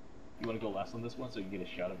 You want to go last on this one so you can get a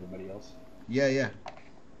shot of everybody else? Yeah.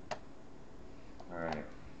 All right.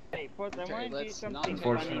 Hey, Fourth, I Okay, want to do let's not something take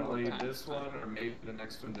funny. Unfortunately, time. this one or maybe the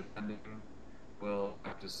next one, depending, we'll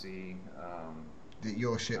have to see.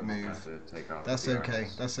 Your ship I might move. have to take off That's the okay.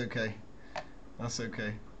 Argus. That's okay. That's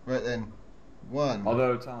okay. Right then. One.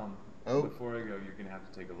 Although, Tom, Oh. before I go, you're gonna have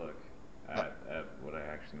to take a look at what I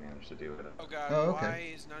actually managed to do with it. Oh god, Oh, okay.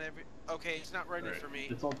 why is not every... Okay, it's not ready Alright, for me.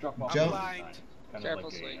 Let's all drop off. Jump. at the same Blind. time. Kinda Careful,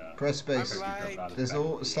 like a, Slate. Press space. I'm blind. Out of There's the back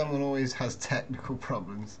of the, someone always has technical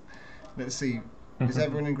problems. Let's see. Is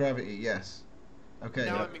everyone in gravity? Yes. Okay.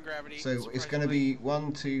 Now I'm in gravity. So it's going to be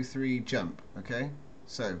 1, 2, 3, jump. Okay.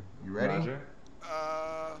 So you ready? Roger.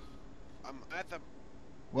 I'm at the.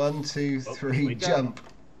 1, 2, Oh, 3, wake up. jump.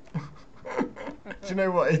 Do you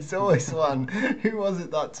know what? It's always one. Who was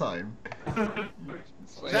it that time?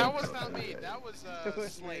 That was not me. That was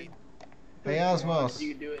Slade. Hey, Asmos.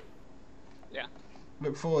 You can do it. Yeah.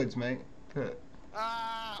 Look forwards, mate. Good.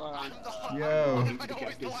 I'm the. Yo. Why am Eat I the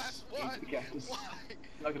always the cactus. last Eat one? the cactus. Why?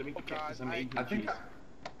 I'm not gonna make the Oh, God, cactus. I'm eating I the think. cheese.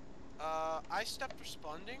 I stopped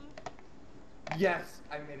responding. Yes,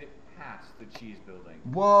 I made it past the cheese building.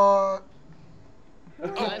 What?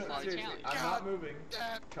 that's not a Seriously, challenge. I'm not moving.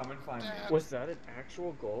 Dad. Come and find me. Was that an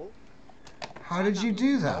actual goal? How did you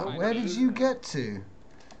do that? Fine. Where did you get to?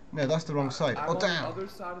 No, that's the wrong side. I'm Oh, on damn. the other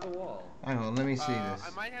side of the wall. Hang on, let me see I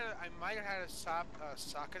this. might have had a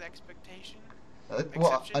socket expectation. What?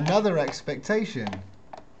 exception. Another expectation?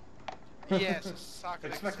 Yes, a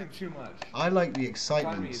socket Expecting exception. too much. I like the Find me,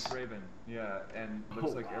 excitement. it's Raven. Yeah, and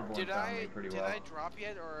looks like everyone Did found me I pretty did well. I drop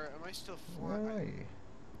yet, or am I still Where flying? are you?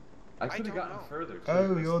 I could have don't gotten know. further too. Oh,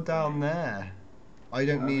 that's you're the down thing. there. I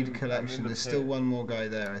don't I'm need in- I'm collection. in the There's still pit. one more guy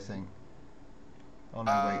there, I think. Oh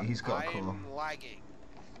no, wait, he's got a core. I'm lagging.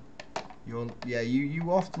 You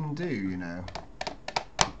often do, you know.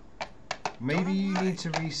 Maybe you need to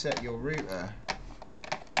reset your router.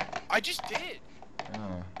 I just did.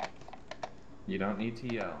 Oh. You don't need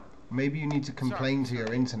to yell. Maybe you need to complain to Sorry.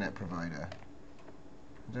 your internet provider.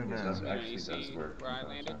 I don't It know. does, Yeah, actually you does see work. where I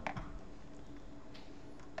sometimes, landed?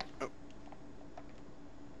 yeah.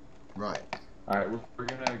 Right. Alright, we're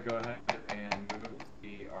gonna go ahead and move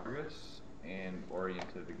the Argus and orient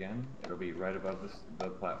it again. It'll be right above the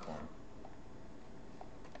platform.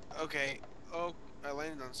 Okay. Oh, I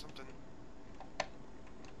landed on something.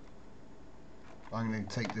 I'm going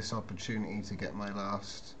to take this opportunity to get my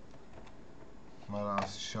last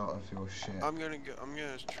shot of your ship. I'm gonna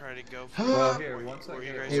try to go for Well, where here, you- once I where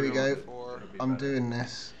you get guys Here we are go. going for. It'll be I'm better. doing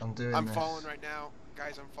this. I'm doing I'm this. falling right now,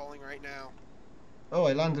 guys. I'm falling right now. Oh,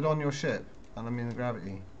 I landed on your ship, and I'm in the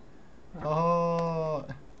gravity. Oh,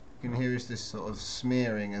 you can hear this sort of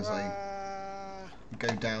smearing as I go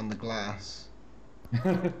down the glass.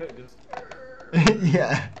 Just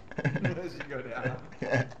Yeah. as you go down.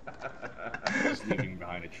 Yeah. Just leaving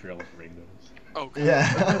behind a trail of rainbows. Oh, God.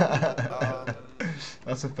 Yeah. Um,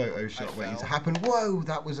 That's a Photoshop waiting to fell. happen. Whoa,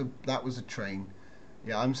 that was a train.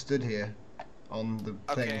 Yeah, I'm stood here on the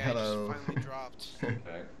thing. okay, Hello. I just finally dropped.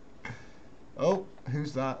 Okay. Oh,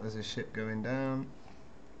 who's that? There's a ship going down.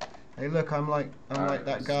 Hey, look, I'm like Alright,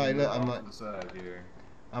 that just guy. move Look, off I'm to like the side here.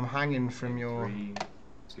 I'm hanging from your. 3,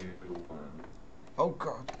 2, 1. Oh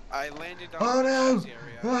God. I landed on Oh the no! cheese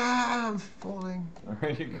area. Ah, I'm falling.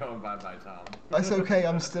 Where are you going? Bye bye, Tom. That's okay.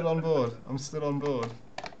 I'm still on board. I'm still on board.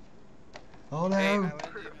 Oh no! Hey, I landed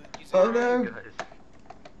in the cheese Oh area.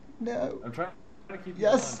 no! No. I'm trying to keep you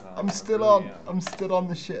Yes, on, Tom. I'm I still really on. am. I'm still on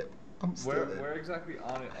the ship. I'm still. Where exactly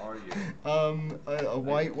on it are you? A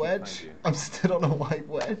white can't wedge. find you. I'm still on a white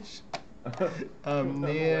wedge.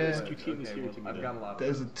 Near. Rescue team is Okay, here well, to I've me. got a lot.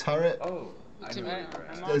 There's a of turret. Oh, I It's know in where there. you're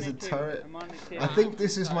at. I'm on There's a it too. turret. I'm on it too. I think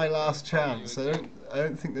this is my last chance. I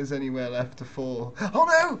don't think there's anywhere left to fall.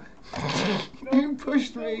 Oh no! You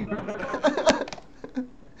pushed me. You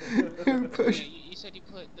Yeah, pushed. you said you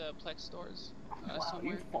put the Plex stores Wow, you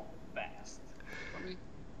somewhere fall fast. for me?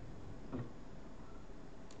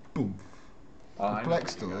 Boom. Oh, The I know where Plex you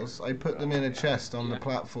stores. got- I put them in a Yeah. chest on the Yeah.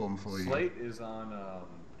 platform for you. Slate is on.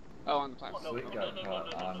 Oh, on the platform. Slate got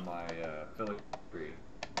caught on my filigree.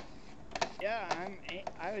 Yeah,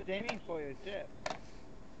 I was aiming for your ship.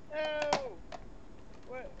 No!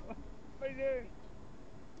 What are you doing?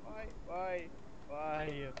 Why?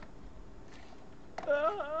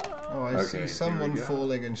 Oh, I Okay, see here someone we go.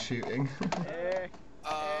 falling and shooting.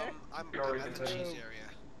 I'm at the cheese area.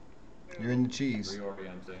 You're in the cheese.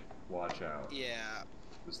 Reorienting. Watch out. Yeah.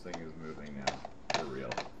 This thing is moving now. For real.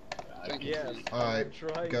 Thank you. Yes. Alright, I'm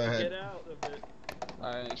trying go to ahead. get out of it.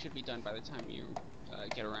 It should be done by the time you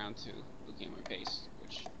get around to looking at my base,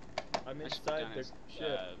 which I'm I should be inside done the as,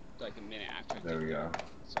 ship. like a minute after. I There get we go.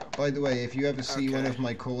 So By the way, if you ever see one Okay. of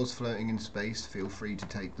my cores floating in space, feel free to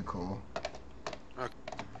take the core.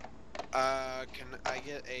 Can I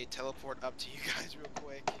get a teleport up to you guys real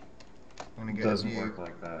quick? I'm gonna It get a doesn't view. work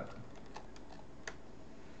like that.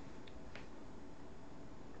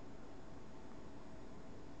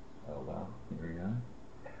 Hold on. Here we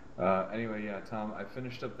go. Anyway, yeah, Tom, I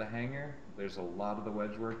finished up the hangar. There's a lot of the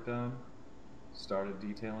wedge work done. Started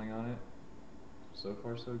detailing on it. So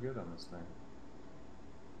far, so good on this thing.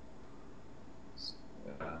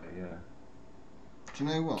 Yeah. Do you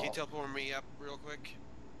know Can you what? teleport me up real quick?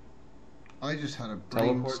 I just had a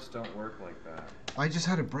Teleports don't work like that. I just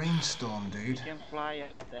had a brainstorm, You dude. can fly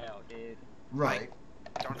up there, dude. Right.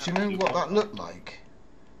 Don't Do you have know a what that keyboard. looked like?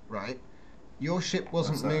 Right. Your ship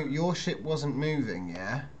wasn't What's that? Your ship wasn't moving,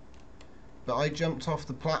 yeah. But I jumped off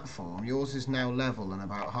the platform. Yours is now level and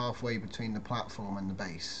about halfway between the platform and the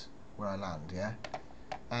base where I land, yeah.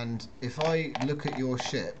 And if I look at your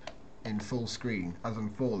ship in full screen as I'm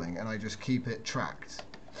falling and I just keep it tracked,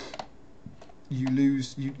 you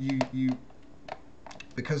lose you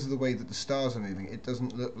because of the way that the stars are moving. It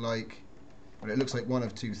doesn't look like, well, it looks like one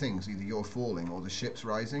of two things: either you're falling or the ship's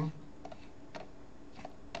rising.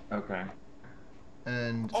 Okay.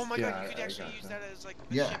 And Oh my Yeah, god, you could I actually gotcha. use that as like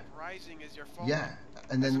the Yeah. ship rising as you're falling. yeah,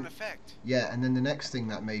 and As then an effect. yeah, and then the next thing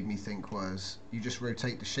that made me think was you just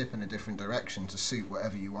rotate the ship in a different direction to suit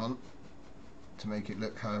whatever you want, to make it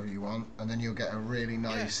look however you want, and then you'll get a really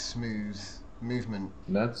nice smooth movement.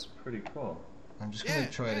 That's pretty cool. I'm just gonna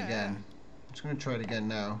try it again. I'm just gonna try it again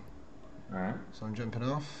now. Alright. So I'm jumping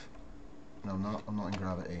off. No, I'm not. I'm not in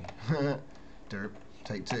gravity. Derp.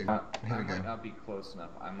 Take two. Here I we go. might not be close enough.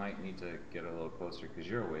 I might need to get a little closer because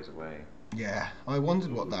you're a ways away. Yeah, I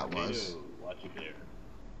wondered what that Potato, was. watch it there.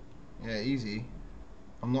 Yeah, easy.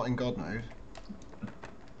 I'm not in God mode.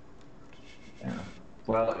 Yeah.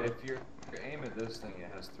 Well, if you aim at this thing, it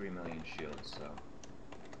has 3 million shields, so.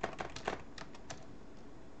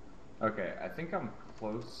 Okay, I think I'm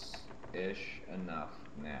close-ish enough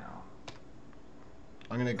now.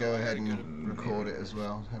 I'm gonna go ahead Good. and record it as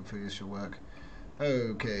well. Hopefully this should work.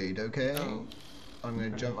 Okay, okay. Oh. I'm gonna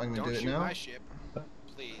jump. I'm gonna Don't do it shoot now. my ship,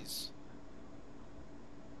 please.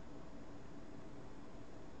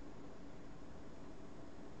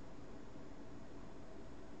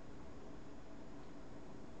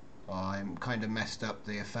 Oh, I'm kind of messed up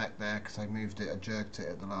the effect there because I moved it. I jerked it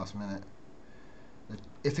at the last minute.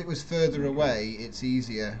 If it was further away, it's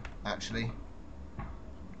easier actually.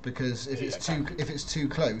 Because if it's too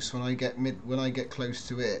close, when I get close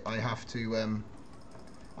to it, I have to.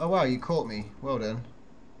 Oh wow, you caught me. Well done.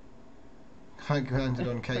 I landed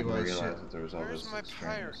on I KY's didn't realize ship. that there was all Where's this my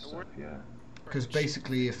extraneous pirate? stuff yet. Because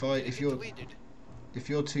basically, Did it get deleted? if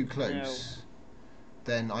you're too close,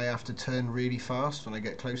 then I have to turn really fast when I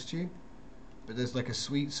get close to you. But there's like a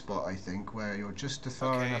sweet spot, I think, where you're just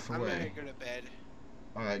far Okay, enough I'm gonna away. go to bed.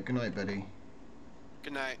 Alright, good night, buddy.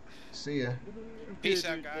 Good night. See ya. Peace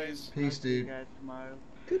out, guys. Peace, See you dude. guys tomorrow.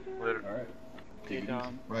 Later. Alright. See you,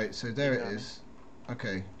 Tom. Right, so there it Yeah. is.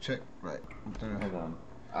 Okay, check. Right. I don't know. Hold on.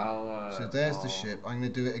 I'll, So there's the ship. I'm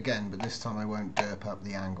going to do it again, but this time I won't derp up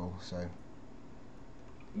the angle, so...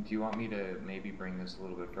 Do you want me to maybe bring this a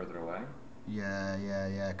little bit further away?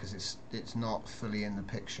 Yeah, because it's not fully in the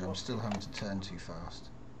picture. I'm still having to turn too fast.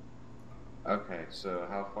 Okay, so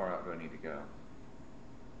how far out do I need to go?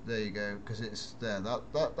 There you go, because it's there.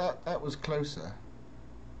 That was closer.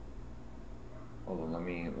 Hold on, let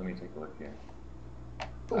me take a look here.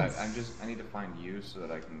 I need to find you so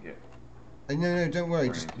that I can get. No, don't worry.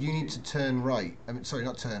 Right, Just just you need see. to turn right. I mean, sorry,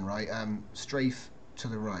 not turn right. Strafe to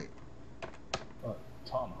the right.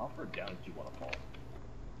 Tom, how far down did you want to fall?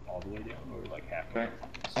 All the way down, or like halfway?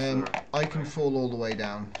 Okay. I can fall all the way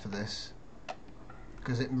down for this,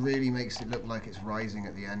 because it really makes it look like it's rising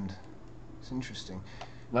at the end. It's interesting.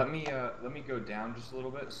 Let me go down just a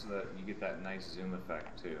little bit so that you get that nice zoom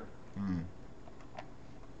effect too. Hmm.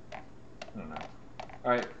 I don't know.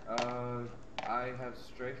 All right. I have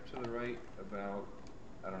strafe to the right about,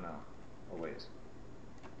 I don't know, a ways.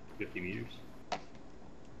 50 meters.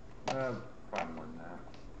 Probably more than that.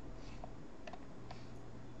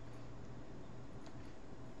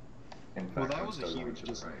 In fact, Well, that I'm was a still going huge to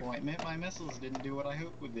the right. disappointment. My missiles didn't do what I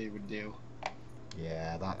hoped they would do.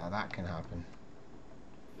 Yeah, that can happen.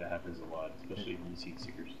 That happens a lot, especially when you see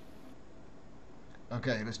seekers.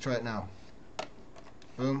 Okay, let's try it now.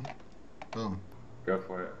 Boom, boom. Go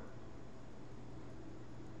for it.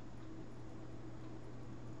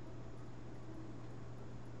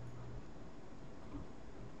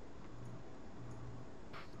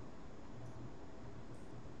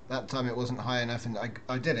 That time it wasn't high enough, and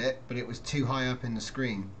I did it, but it was too high up in the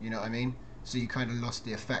screen. You know what I mean? So you kind of lost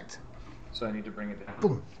the effect. So I need to bring it down.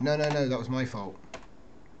 Boom. No, that was my fault.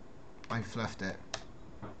 I fluffed it.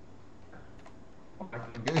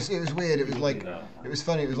 It was weird. It was like it was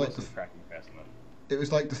funny. It was like it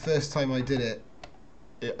was like the first time I did it.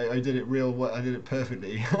 I did it I did it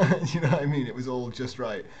perfectly. You know what I mean? It was all just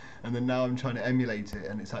right. And then now I'm trying to emulate it,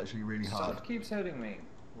 and it's actually really hard. Stuff keeps hitting me.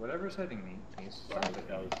 Whatever's hitting me, needs to stop hitting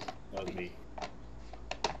me. That was me.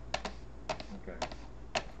 Okay.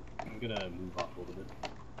 I'm gonna move off a little bit.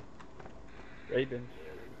 Raven,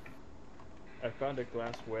 I found a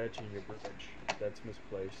glass wedge in your bridge that's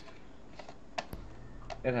misplaced.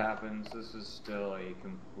 It happens. This is still a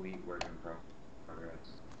complete work in progress.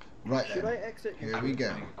 Right Should I then. exit Here YouTube? we go.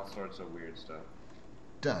 Finding all sorts of weird stuff.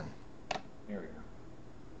 Done. Here we go.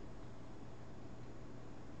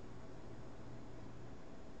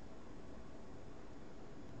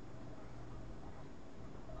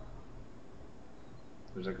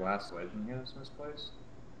 There's a glass wedge in here that's misplaced.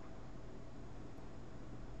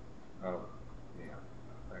 Oh, yeah.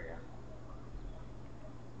 There you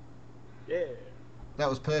go. Yeah. That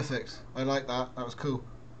was perfect. I like that. That was cool.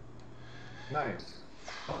 Nice.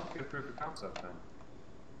 Good proof of concept then.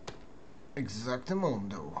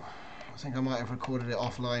 Exactamundo. I think I might have recorded it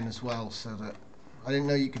offline as well, so that I didn't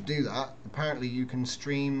know you could do that. Apparently, you can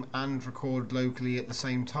stream and record locally at the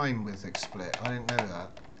same time with XSplit. I didn't know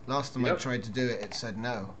that. Last time I Yep. tried to do it, it said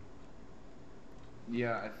no.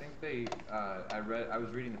 Yeah, I think they. I was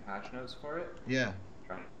reading the patch notes for it, Yeah.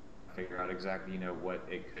 trying to figure out exactly, what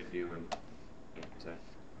it could do and to,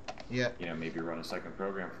 Yeah. maybe run a second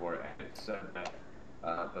program for it. And it said that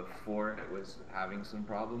before it was having some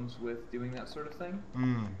problems with doing that sort of thing,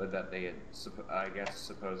 but that they had, I guess,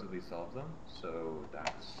 supposedly solved them. So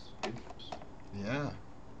that's good news. Yeah.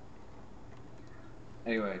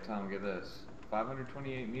 Anyway, Tom, get this: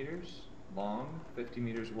 528 meters long, 50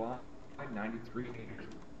 meters wide, 93 meters,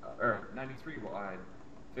 or 93 wide,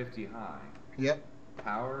 50 high. Yep.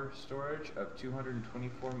 Power storage of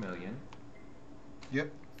 224 million.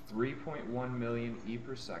 Yep. 3.1 million E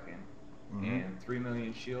per second, and 3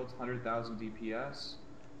 million shields, 100,000 DPS.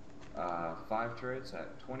 5 turrets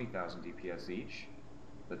at 20,000 DPS each.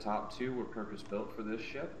 The top 2 were purpose built for this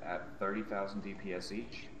ship at 30,000 DPS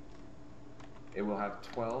each. It will have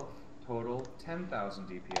 12 total 10,000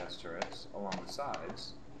 DPS turrets along the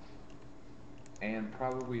sides, and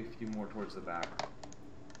probably a few more towards the back.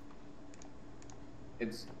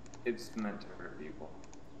 It's meant to hurt people.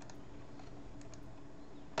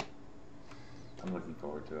 I'm looking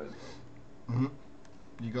forward to it.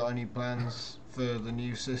 You got any plans for the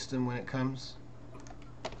new system when it comes?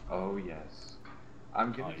 Oh yes,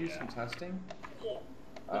 I'm gonna do some testing.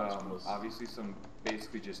 Obviously,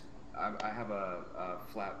 basically just I have a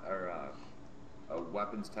flat or a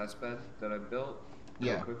weapons test bed that I built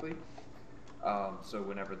real quickly. So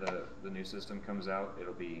whenever the new system comes out,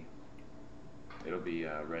 it'll be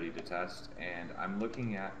ready to test. And I'm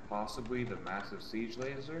looking at possibly the massive siege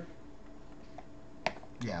laser.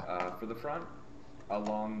 Yeah. For the front,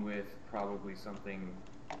 along with probably something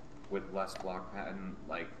with less block pattern,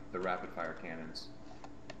 like the rapid fire cannons.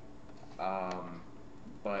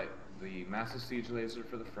 But the massive siege laser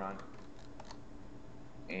for the front,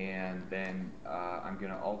 and then I'm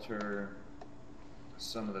gonna alter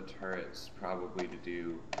some of the turrets probably to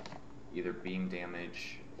do either beam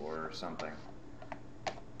damage or something.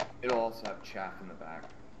 It'll also have chaff in the back.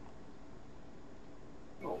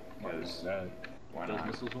 Oh, because why those not?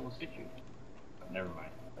 missiles almost hit you. Never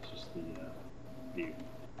mind. That's just the view.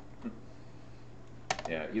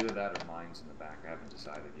 Yeah, either that or mines in the back. I haven't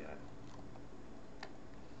decided yet.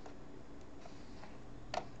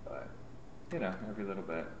 But, every little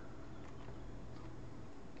bit.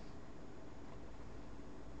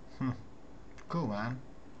 Cool, man.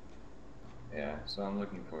 Yeah, so I'm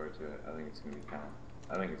looking forward to it. I think it's gonna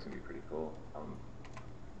be pretty cool. I'm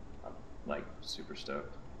like super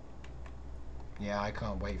stoked. Yeah, I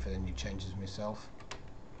can't wait for the new changes myself.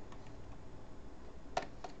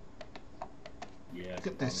 Yeah. Look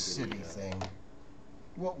at this silly thing.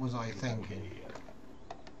 What was I thinking?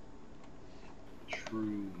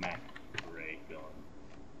 True Mac Ray going.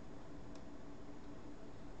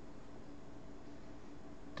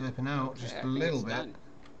 Derping out Okay, just I a think little it's bit. done.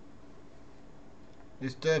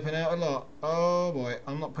 It's derping out a lot. Oh boy,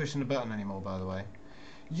 I'm not pushing the button anymore, by the way.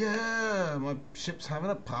 Yeah, my ship's having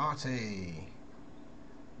a party.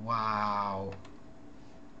 Wow.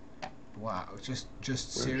 Wow, just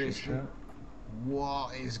seriously.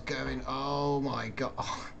 What is going? Oh my god.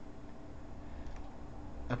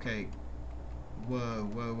 Okay. Whoa,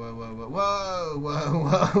 whoa, whoa, whoa, whoa, whoa, whoa,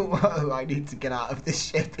 whoa, whoa! I need to get out of this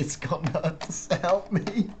ship. It's gone nuts. Help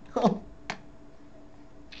me! Oh.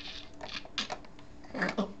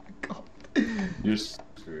 Oh my god. You're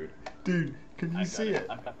screwed. Dude, can you see it?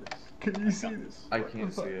 I got this. Can you see this? I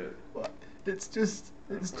can't see it. What? It's just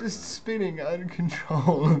spinning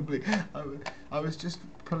uncontrollably. I was just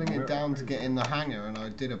pulling it down to get in the hangar, and I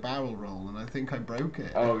did a barrel roll, and I think I broke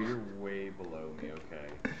it. Oh, you're way below me. Okay.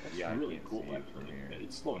 Yeah, Really I can't cool see it from actually. here.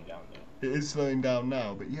 It's slowing down though. It is slowing down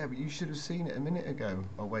now, but you should have seen it a minute ago.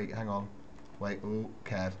 Oh wait, hang on. Wait, oh,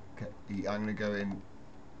 Kev, I'm gonna go in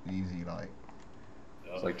easy, like.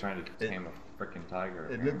 It's like trying to tame a freaking tiger.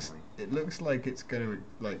 It looks like it's gonna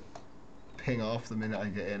like ping off the minute I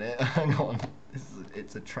get in it. Hang on.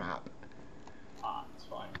 It's a trap. Ah, it's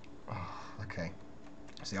fine. Oh, okay.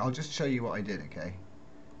 See, I'll just show you what I did, okay?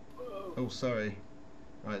 Oh, sorry.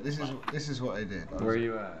 Right, this is what I did. Where are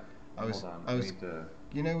you at? Hold on. I was, need to...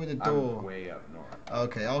 you know, with the door. I'm way up north.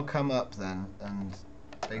 Okay, I'll come up then, and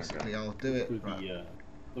basically I'll do it. Right.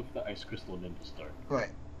 Look for the ice crystal and then to start. Right.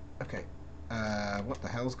 Okay. What the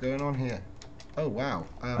hell's going on here? Oh wow.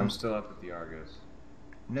 I'm still up at the Argos.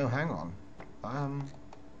 No, hang on. I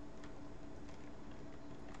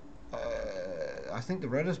think the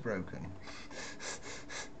rudder's broken.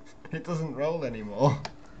 It doesn't roll anymore.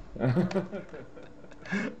 You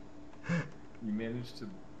managed to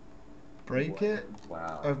break it?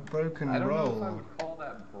 Wow. A broken roll. I don't know if I would call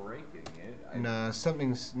that breaking it. No,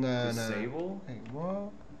 something's no. Disable? Hey,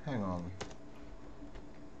 what? Hang on.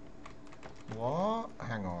 What?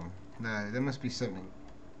 Hang on. No, there must be something.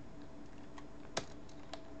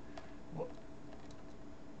 What?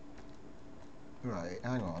 Right,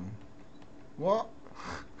 hang on. What?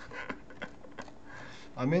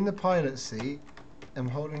 I'm in the pilot seat. I'm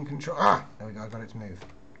holding control. Ah! There we go, I got it to move.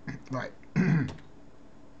 Right.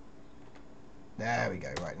 There we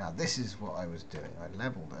go. Right, now this is what I was doing. I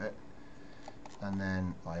leveled it. And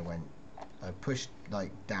then I pushed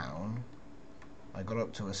like down. I got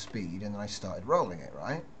up to a speed and then I started rolling it,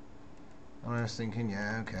 right? And I was thinking,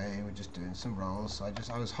 yeah, okay, we're just doing some rolls. So I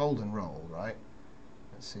was hold and roll, right?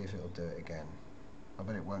 Let's see if it'll do it again. I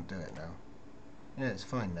bet it won't do it now. Yeah, it's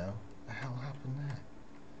fine now. What the hell happened there?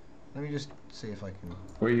 Let me just see if I can...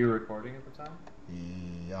 Were you recording at the time?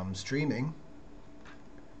 I'm streaming.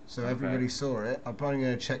 So okay. Everybody saw it. I'm probably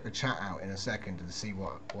going to check the chat out in a second to see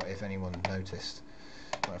what if anyone noticed.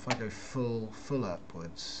 But if I go full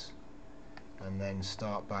upwards and then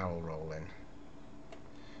start barrel rolling.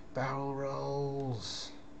 Barrel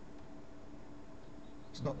rolls.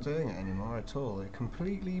 It's not doing it anymore at all. It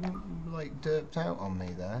completely like derped out on me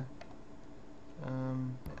there. Oh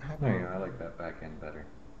yeah, I like that back end better.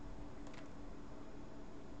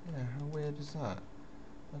 Yeah, how weird is that?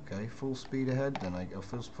 Okay, full speed ahead then I go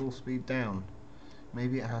full speed down.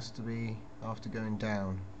 Maybe it has to be after going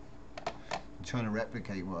down. I'm trying to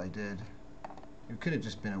replicate what I did. It could have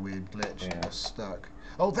just been a weird glitch. Yeah. I was stuck.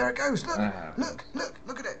 Oh, there it goes! Look!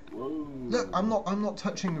 Look at it! Whoa. Look, I'm not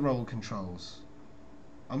touching the roll controls.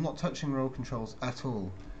 I'm not touching roll controls at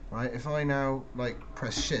all. Right? If I now like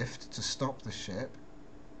press shift to stop the ship,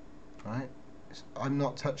 right? I'm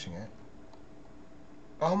not touching it.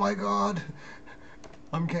 Oh my god!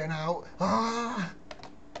 I'm getting out. Ah!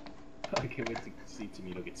 I can't wait to see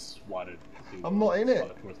Tomito get swatted. I'm not in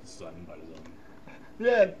it. Towards the sun by his own.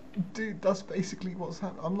 Yeah, dude, that's basically what's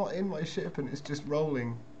happening. I'm not in my ship and it's just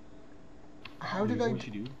rolling. How did I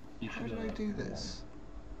do this?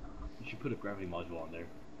 You should put a gravity module on there.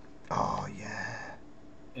 Oh yeah.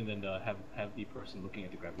 And then have the person looking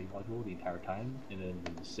at the gravity module the entire time, and then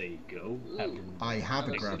when you say go, have them. I have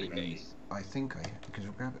a gravity. I think because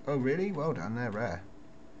of gravity. Oh really? Well done. They're rare.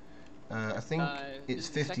 I think it's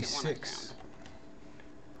 56.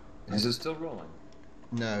 Is it still rolling?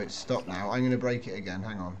 No, it's stopped now. I'm going to break it again.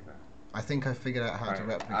 Hang on. Okay. I think I figured out how to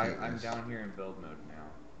replicate I'm this. down here in build mode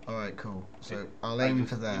now. Alright, cool. So I'll aim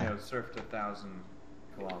for there. You know, surfed 1,000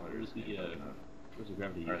 kilometers. Where's the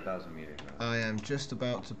gravity? Or 1,000 meters. I am just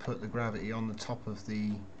about to put the gravity on the top of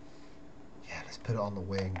the... Yeah, let's put it on the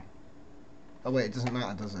wing. Oh wait, it doesn't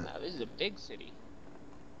matter, does it? Wow, this is a big city.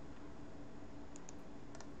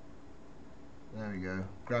 There we go.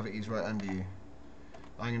 Gravity's right under you.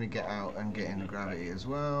 I'm going to get out and get in the gravity as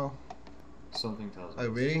well. Something tells me. Oh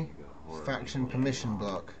really? Faction permission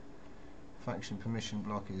block. Faction permission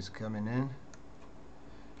block is coming in.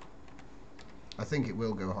 I think it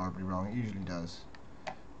will go horribly wrong. It usually does.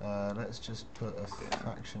 Let's just put a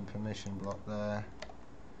faction permission block there.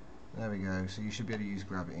 There we go. So you should be able to use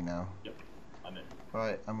gravity now. Yep, I'm in.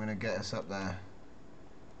 Right, I'm going to get us up there.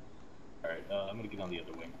 Alright, I'm going to get on the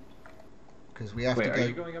other wing. Because we have to go... Are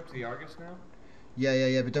you going up to the Argus now?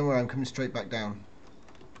 Yeah, but don't worry, I'm coming straight back down.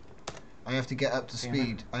 I have to get up to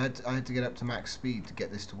speed. I had to get up to max speed to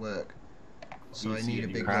get this to work. So I need a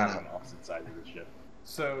big run up. Opposite sides of the ship.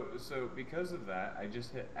 So because of that, I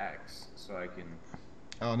just hit X so I can.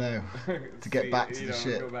 Oh no! To get back to the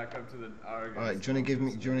ship. Go back up to the Argus. All right, do you want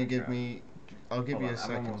to give me? I'll give you a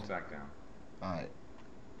second. I'm almost back down. All right.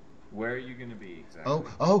 Where are you gonna be exactly?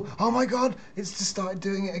 Oh my God! It's just started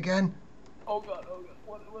doing it again. Oh god!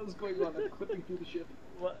 What is going on? I'm clipping through the ship.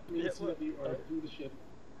 What? Through the ship.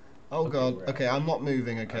 Oh god. Okay, I'm not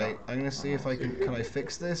moving. Okay, I'm gonna see if I can I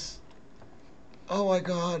fix this? Oh my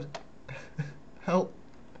god! Help!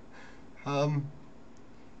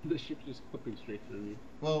 The ship's just clipping straight through you.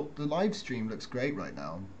 Well, the live stream looks great right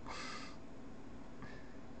now.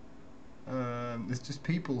 There's just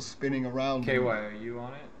people spinning around. KY, are you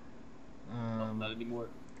on it? Not anymore.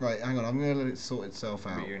 Right, hang on. I'm gonna let it sort itself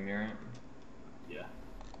out. But you're near it? Yeah.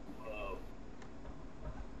 Whoa.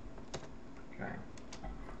 Okay.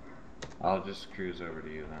 I'll just cruise over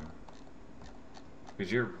to you then.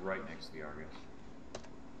 Because you're right next to the Argus.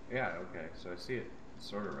 Yeah, okay, so I see it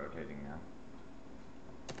sort of rotating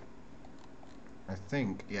now. I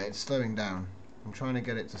think, yeah, it's slowing down. I'm trying to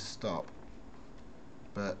get it to stop.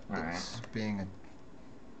 But it's being a...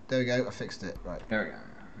 There we go, I fixed it. Right. There we go.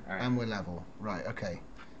 Alright. And we're level. Right, okay.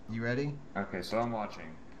 You ready? Okay, so I'm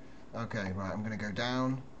watching. Okay, right, I'm going to go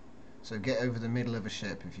down. So get over the middle of a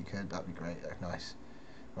ship if you could, that'd be great. Nice.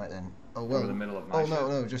 Right then. Oh, well. Over the middle of my ship?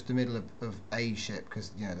 No, just the middle of a ship,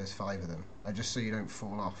 because, you know, there's 5 of them. Just so you don't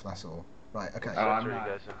fall off, that's all. Right, okay. Oh, I'm not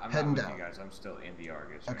heading with down. you guys, I'm still in the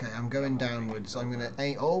Argus. Okay, right I'm now. going downwards. I'm going to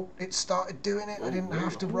aim. Oh, it started doing it. I didn't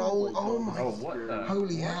have to roll. Oh my. Oh, what the?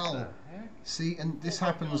 Holy what hell. the heck? See, and this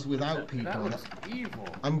happens without people. That was evil.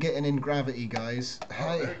 I'm getting in gravity, guys. Oh,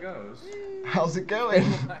 Hey. there it goes. How's it going?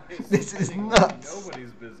 This is nuts.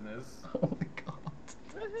 Nobody's business. Oh my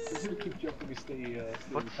god. Keep jumping to stay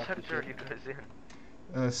What sector are you guys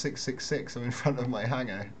in? 666. I'm in front of my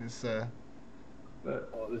hangar. It's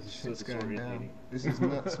Oh, this is it's so going down. disorientating. This is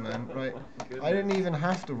nuts, man. Right. I didn't even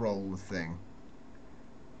have to roll the thing.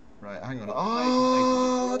 Right, hang on.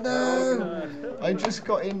 Oh no! I just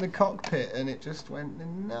got in the cockpit and it just went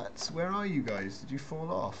nuts. Where are you guys? Did you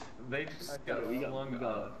fall off? They just got we flung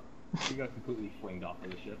up. got completely flinged off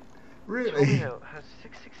of the ship. Really? Antonio, has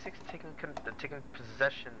 666 taken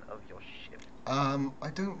possession of your ship? I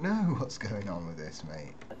don't know what's going on with this,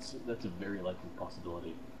 mate. That's a very likely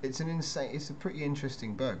possibility. It's an insane. It's a pretty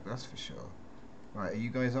interesting bug, that's for sure. Right, are you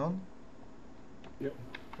guys on? Yep.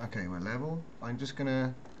 Okay, we're level. I'm just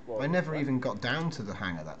gonna. Well, I never even got down to the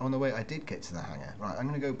hangar. Oh no, wait, I did get to the hangar. Right, I'm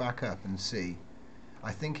gonna go back up and see.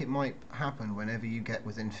 I think it might happen whenever you get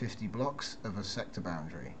within 50 blocks of a sector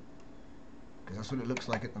boundary. Because that's what it looks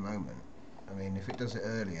like at the moment. I mean, if it does it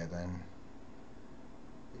earlier, then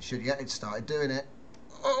it should. Yeah, it started doing it.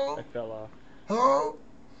 Oh! I fell off. Oh!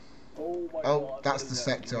 Oh my Oh, god. that's what the is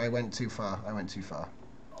that? sector. I went too far. I went too far.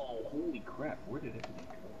 Oh, holy crap. Where did everything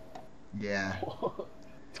go? Yeah.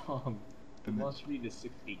 Tom, the MushroomFleet is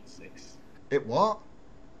 686. It what?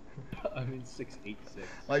 I'm in 686.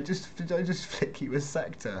 Did I just flick you a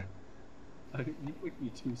sector? You flicked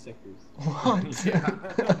me 2 sectors. What? Yeah.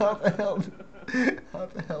 How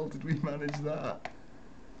the hell did we manage that?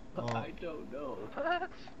 Oh, I don't know. What?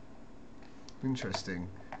 interesting.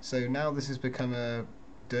 So now this has become a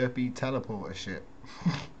derpy teleporter ship.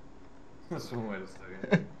 That's one way to say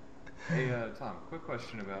it. Hey, Tom, quick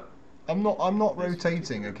question about... I'm not This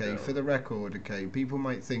rotating, particular okay, build. for the record, okay. People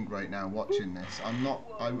might think right now watching this,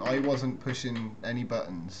 I wasn't pushing any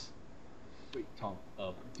buttons. Wait, Tom,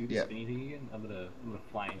 do the Yeah. spinny thing again. I'm gonna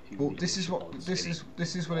fly into. Well, the this is ship what called this spinny. is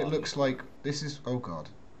this is what it looks like. This is, oh god.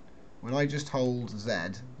 When I just hold Z,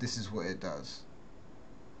 this is what it does.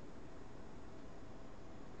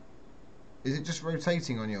 Is it just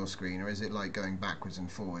rotating on your screen, or is it like going backwards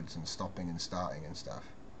and forwards and stopping and starting and stuff?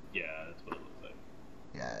 Yeah, that's what it looks like.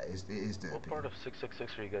 Yeah, it is derpy. What part of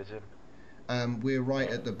 666 are you guys in? We're right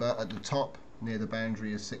at the top, near the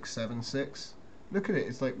boundary of 676. Look at it,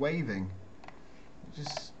 it's like waving.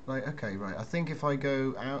 Just like, okay, right. I think if I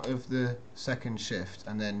go out of the second shift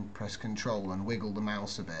and then press Control and wiggle the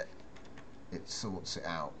mouse a bit, it sorts it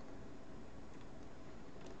out.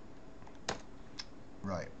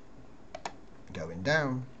 Right. Going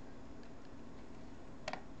down.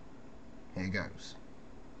 Here goes.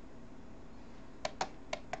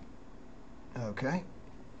 Okay.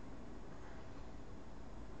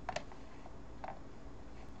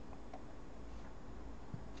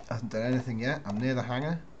 Hasn't done anything yet. I'm near the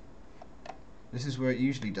hangar. This is where it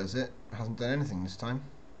usually does it. Hasn't done anything this time.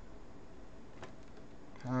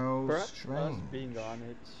 How Perhaps us strange. being on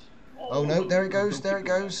it. Oh no, there it goes, there it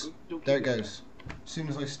Don't keep goes. doing that. Don't There it keep doing goes. As soon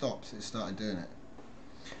as I stopped, it started doing it.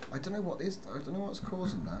 I don't know what's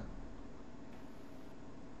causing that. that.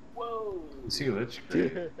 Whoa! See Lich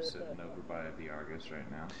Crate sitting over by the Argus right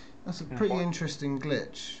now. That's a pretty interesting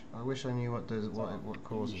glitch. I wish I knew what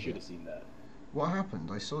causes You should have it. seen that. What happened?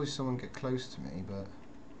 I saw someone get close to me, but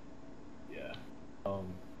Yeah.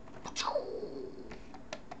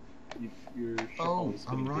 Your ship Oh, always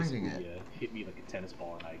I'm riding basically, it. hit me like a tennis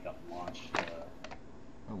ball, and I got launched. oh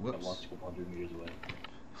Got whoops. launched a couple 100 meters away.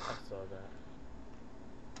 I saw that.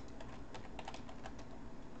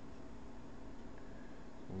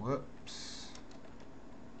 Whoops.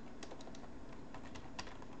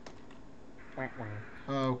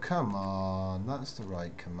 Oh, come on. That's the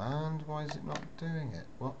right command. Why is it not doing it?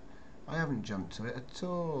 What? I haven't jumped to it at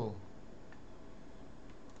all.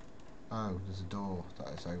 Oh, there's a door that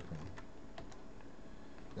is open.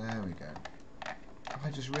 There we go. I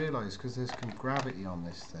just realised because there's gravity on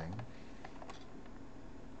this thing.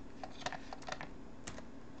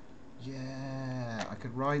 Yeah, I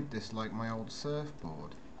could ride this like my old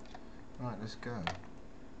surfboard. Right, let's go.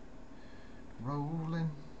 Rolling.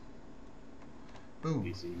 Boom.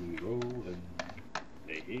 They see me rolling.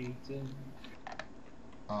 They hating.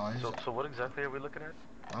 Oh, So what exactly are we looking at?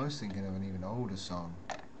 I was thinking of an even older song.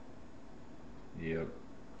 Yep.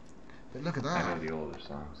 But look at I know that. the older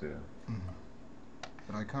song too.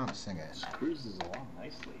 But I can't sing it. This cruises along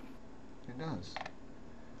nicely. It does.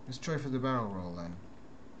 Let's try for the barrel roll then.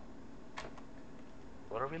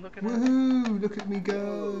 What are we looking at? Woohoo! Look at me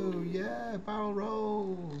go! Yeah, barrel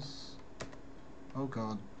rolls! Oh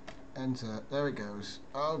god. Enter. There it goes.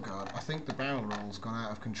 Oh god. I think the barrel roll's gone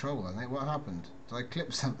out of control, I think. What happened? Did I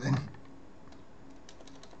clip something?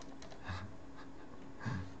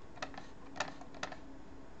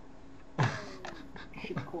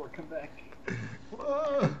 Core, come back.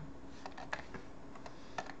 Whoa!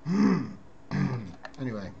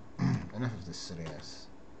 Anyway, enough of this silliness.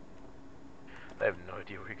 I have no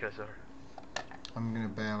idea where you guys are. I'm gonna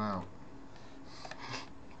bail out.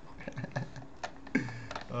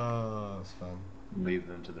 Oh, that's fun. Leave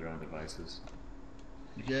them to their own devices.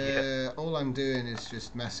 Yeah, all I'm doing is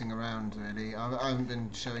just messing around, really. I haven't been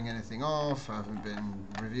showing anything off, I haven't been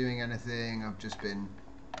reviewing anything, I've just been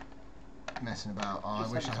messing about. Oh,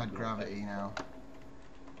 I wish I had gravity now.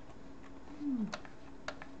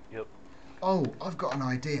 Yep. Oh, I've got an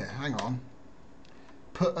idea. Hang on.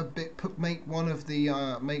 Make one of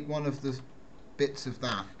the bits of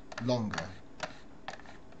that longer.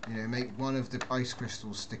 You know, make one of the ice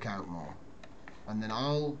crystals stick out more, and then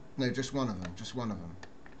just one of them. Just one of them.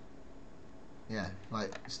 Yeah,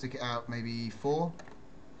 like stick it out maybe 4.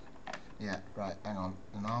 Yeah, right. Hang on,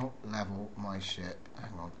 and I'll level my ship.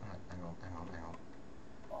 Hang on. Right, hang on.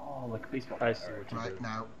 Oh, like a baseball. I see what you Right do.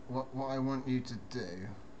 now, what I want you to do.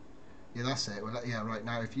 Yeah, that's it. Well, yeah, right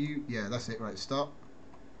now, if you, yeah, that's it. Right, stop.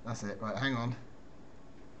 That's it. Right, hang on.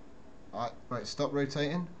 Right, stop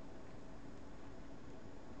rotating.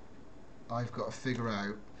 I've got to figure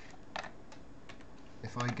out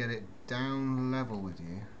if I get it down level with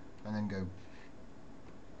you, and then go,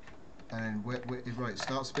 and then right,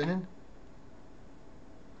 start spinning.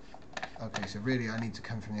 Okay, so really I need to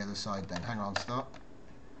come from the other side then. Hang on, stop.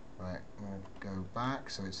 Right, I'm gonna go back,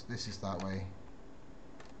 so this is that way.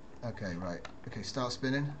 Okay, right. Okay, start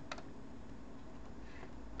spinning.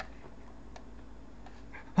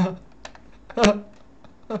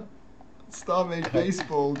 Starmade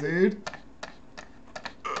baseball, dude.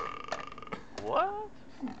 What?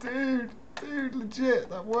 Dude, legit,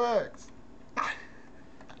 that works.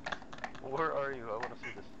 Where are you? I want to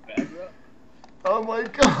see this. Badger up. Oh my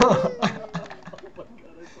god. Oh my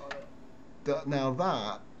god, I saw that. Now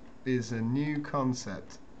that is a new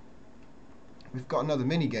concept. We've got another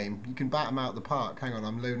mini game. You can bat them out the park. Hang on,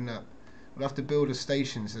 I'm loading up. We'll have to build a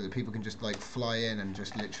station so that people can just like fly in and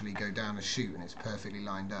just literally go down a chute and it's perfectly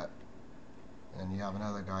lined up. And you have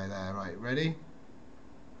another guy there. Right, ready?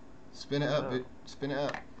 Spin it up, spin it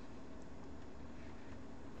up.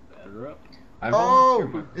 Badger up.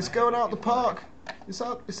 Oh, it's going out the park. It's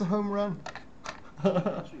a home run.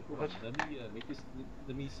 Actually, hold on.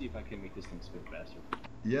 Let me see if I can make this thing spin faster.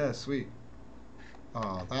 Yeah, sweet.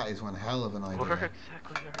 Oh, that is one hell of an idea. Where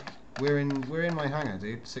exactly are you? We're in my hangar,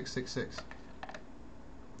 dude. 666.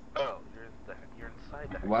 Oh, you're inside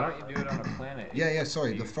the. Why don't you do it on a planet? Yeah,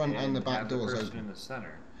 sorry. The front and the back have doors person open. in the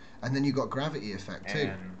center. And then you got gravity effect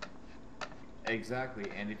too. And exactly,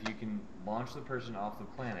 and if you can launch the person off the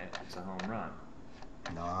planet, it's a home run.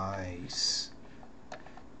 Nice.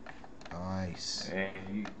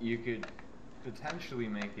 And you could potentially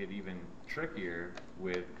make it even trickier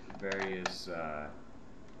with various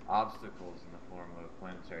obstacles in the form of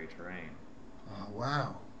planetary terrain. Oh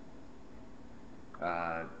wow.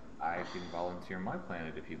 I can volunteer my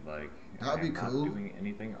planet if you'd like. That'd be I'm cool. not doing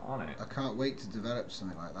anything on it. I can't wait to develop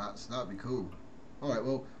something like that. So that'd be cool. All right.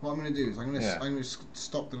 Well, what I'm going to do is I'm going to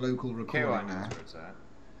stop the local recording KY now. knows where it's at.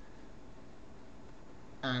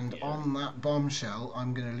 And on that bombshell,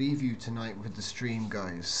 I'm going to leave you tonight with the stream,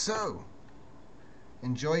 guys. So,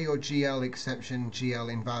 enjoy your GL exception,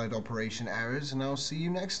 GL invalid operation errors, and I'll see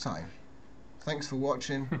you next time. Thanks for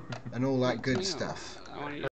watching, and all that good stuff.